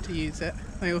didn't have to use it.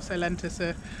 They also lent us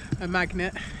a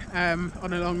magnet on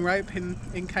a long rope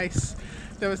in case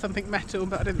there was something metal,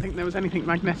 but I didn't think there was anything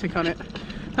magnetic on it.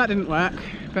 That didn't work,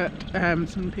 but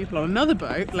some people on another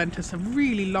boat lent us a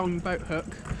really long boat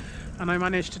hook, and I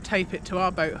managed to tape it to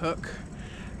our boat hook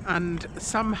and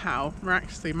somehow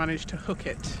miraculously managed to hook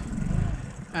it.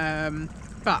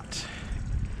 But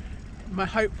my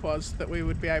hope was that we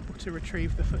would be able to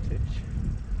retrieve the footage.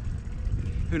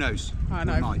 Who knows? I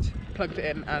know. We might. Plugged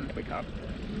it in and we can't.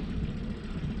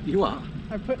 You are?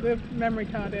 I put the memory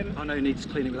card in. I know you need to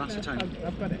clean it with acetone.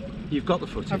 I've got it. You've got the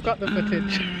footage? I've got the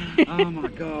footage. Oh my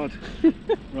god.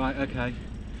 Right, okay.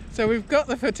 So we've got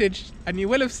the footage, and you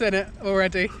will have seen it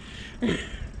already.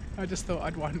 I just thought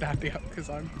I'd wind Andy up because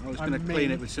I was going to clean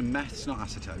it with some meths, not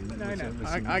acetone.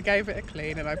 No, I gave it a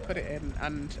clean and I put it in,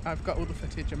 and I've got all the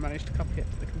footage and managed to copy it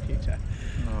to the computer.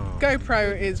 Oh.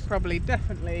 GoPro is probably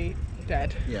definitely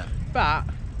dead. Yeah. But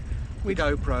the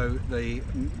GoPro, the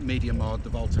Media Mod, the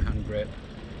Volta hand grip.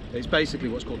 It's basically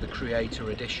what's called the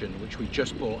Creator Edition, which we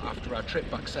just bought after our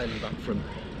trip back sailing back from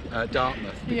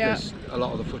Dartmouth, because a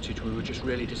lot of the footage we were just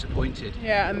really disappointed.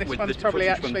 Yeah, and this with one's the probably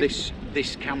footage actually from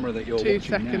this camera that you're 2 watching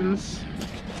seconds.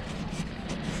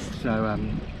 Now. So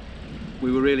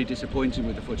we were really disappointed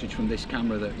with the footage from this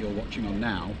camera that you're watching on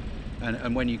now,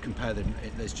 and when you compare them,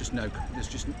 it's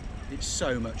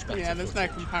so much better. Yeah, there's footage.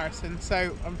 no comparison.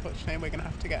 So unfortunately, we're going to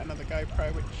have to get another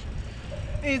GoPro, which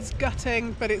is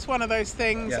gutting, but it's one of those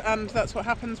things, and that's what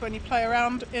happens when you play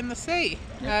around in the sea.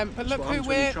 But look who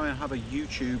we're trying to have a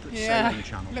YouTube sailing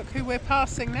channel. Look who we're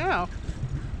passing now.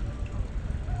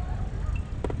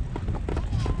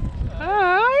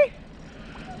 Hi.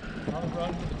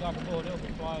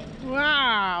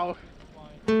 Wow.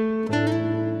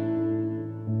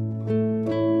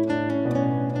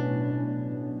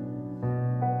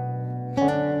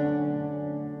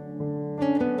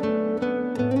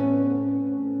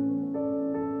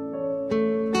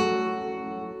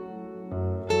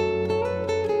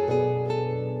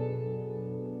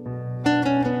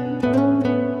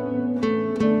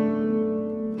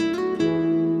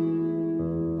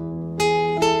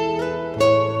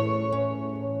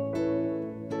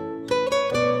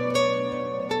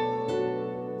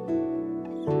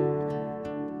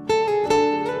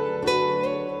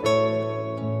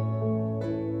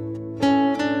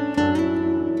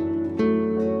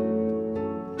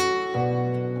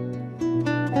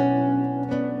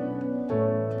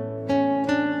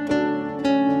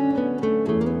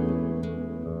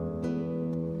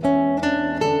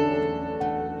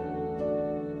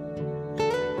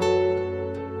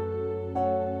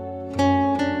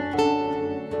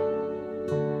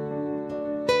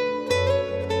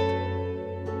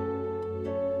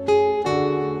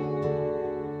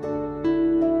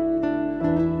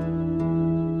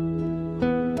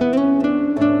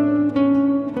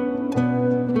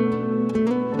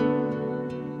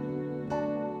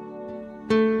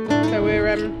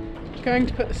 Going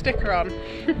to put the sticker on,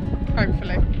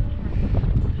 hopefully.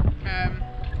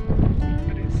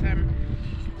 But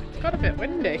it's got a bit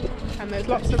windy, and there's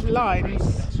lots of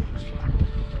lines.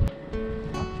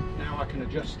 Now I can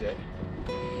adjust it.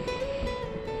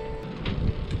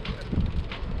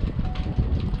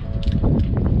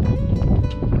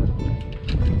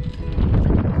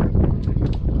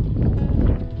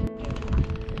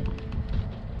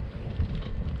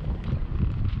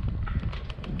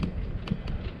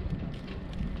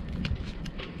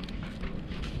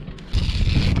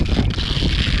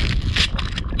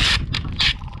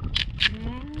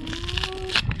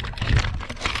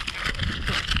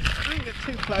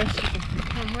 Too close to the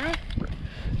camera.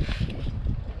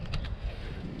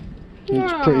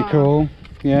 It's pretty cool.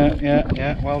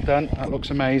 Yeah, well done. That looks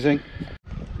amazing.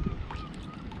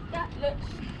 That looks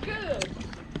good.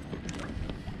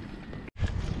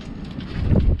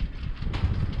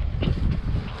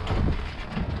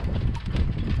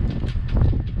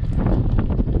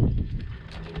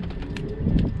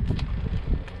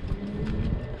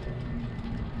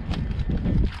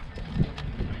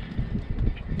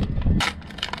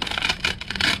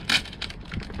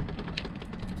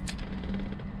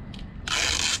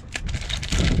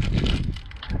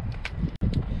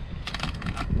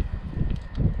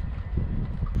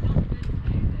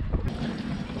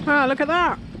 Wow, look at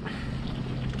that.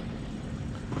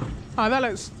 Oh, that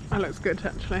looks good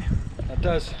actually. That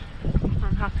does.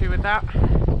 I'm happy with that.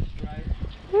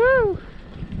 Woo!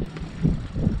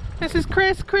 This is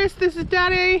Chris. Chris, this is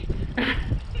Daddy.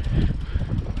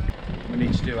 We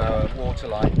need to do our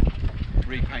waterline,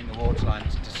 repaint the waterline.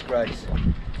 It's a disgrace.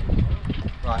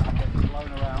 Right, I'm getting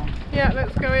blown around. Yeah,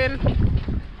 let's go in.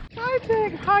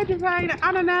 Feiyutech, Hydrovane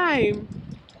and a name.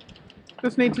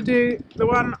 Just need to do the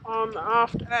one on the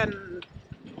aft end.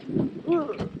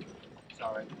 Ooh.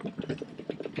 Sorry.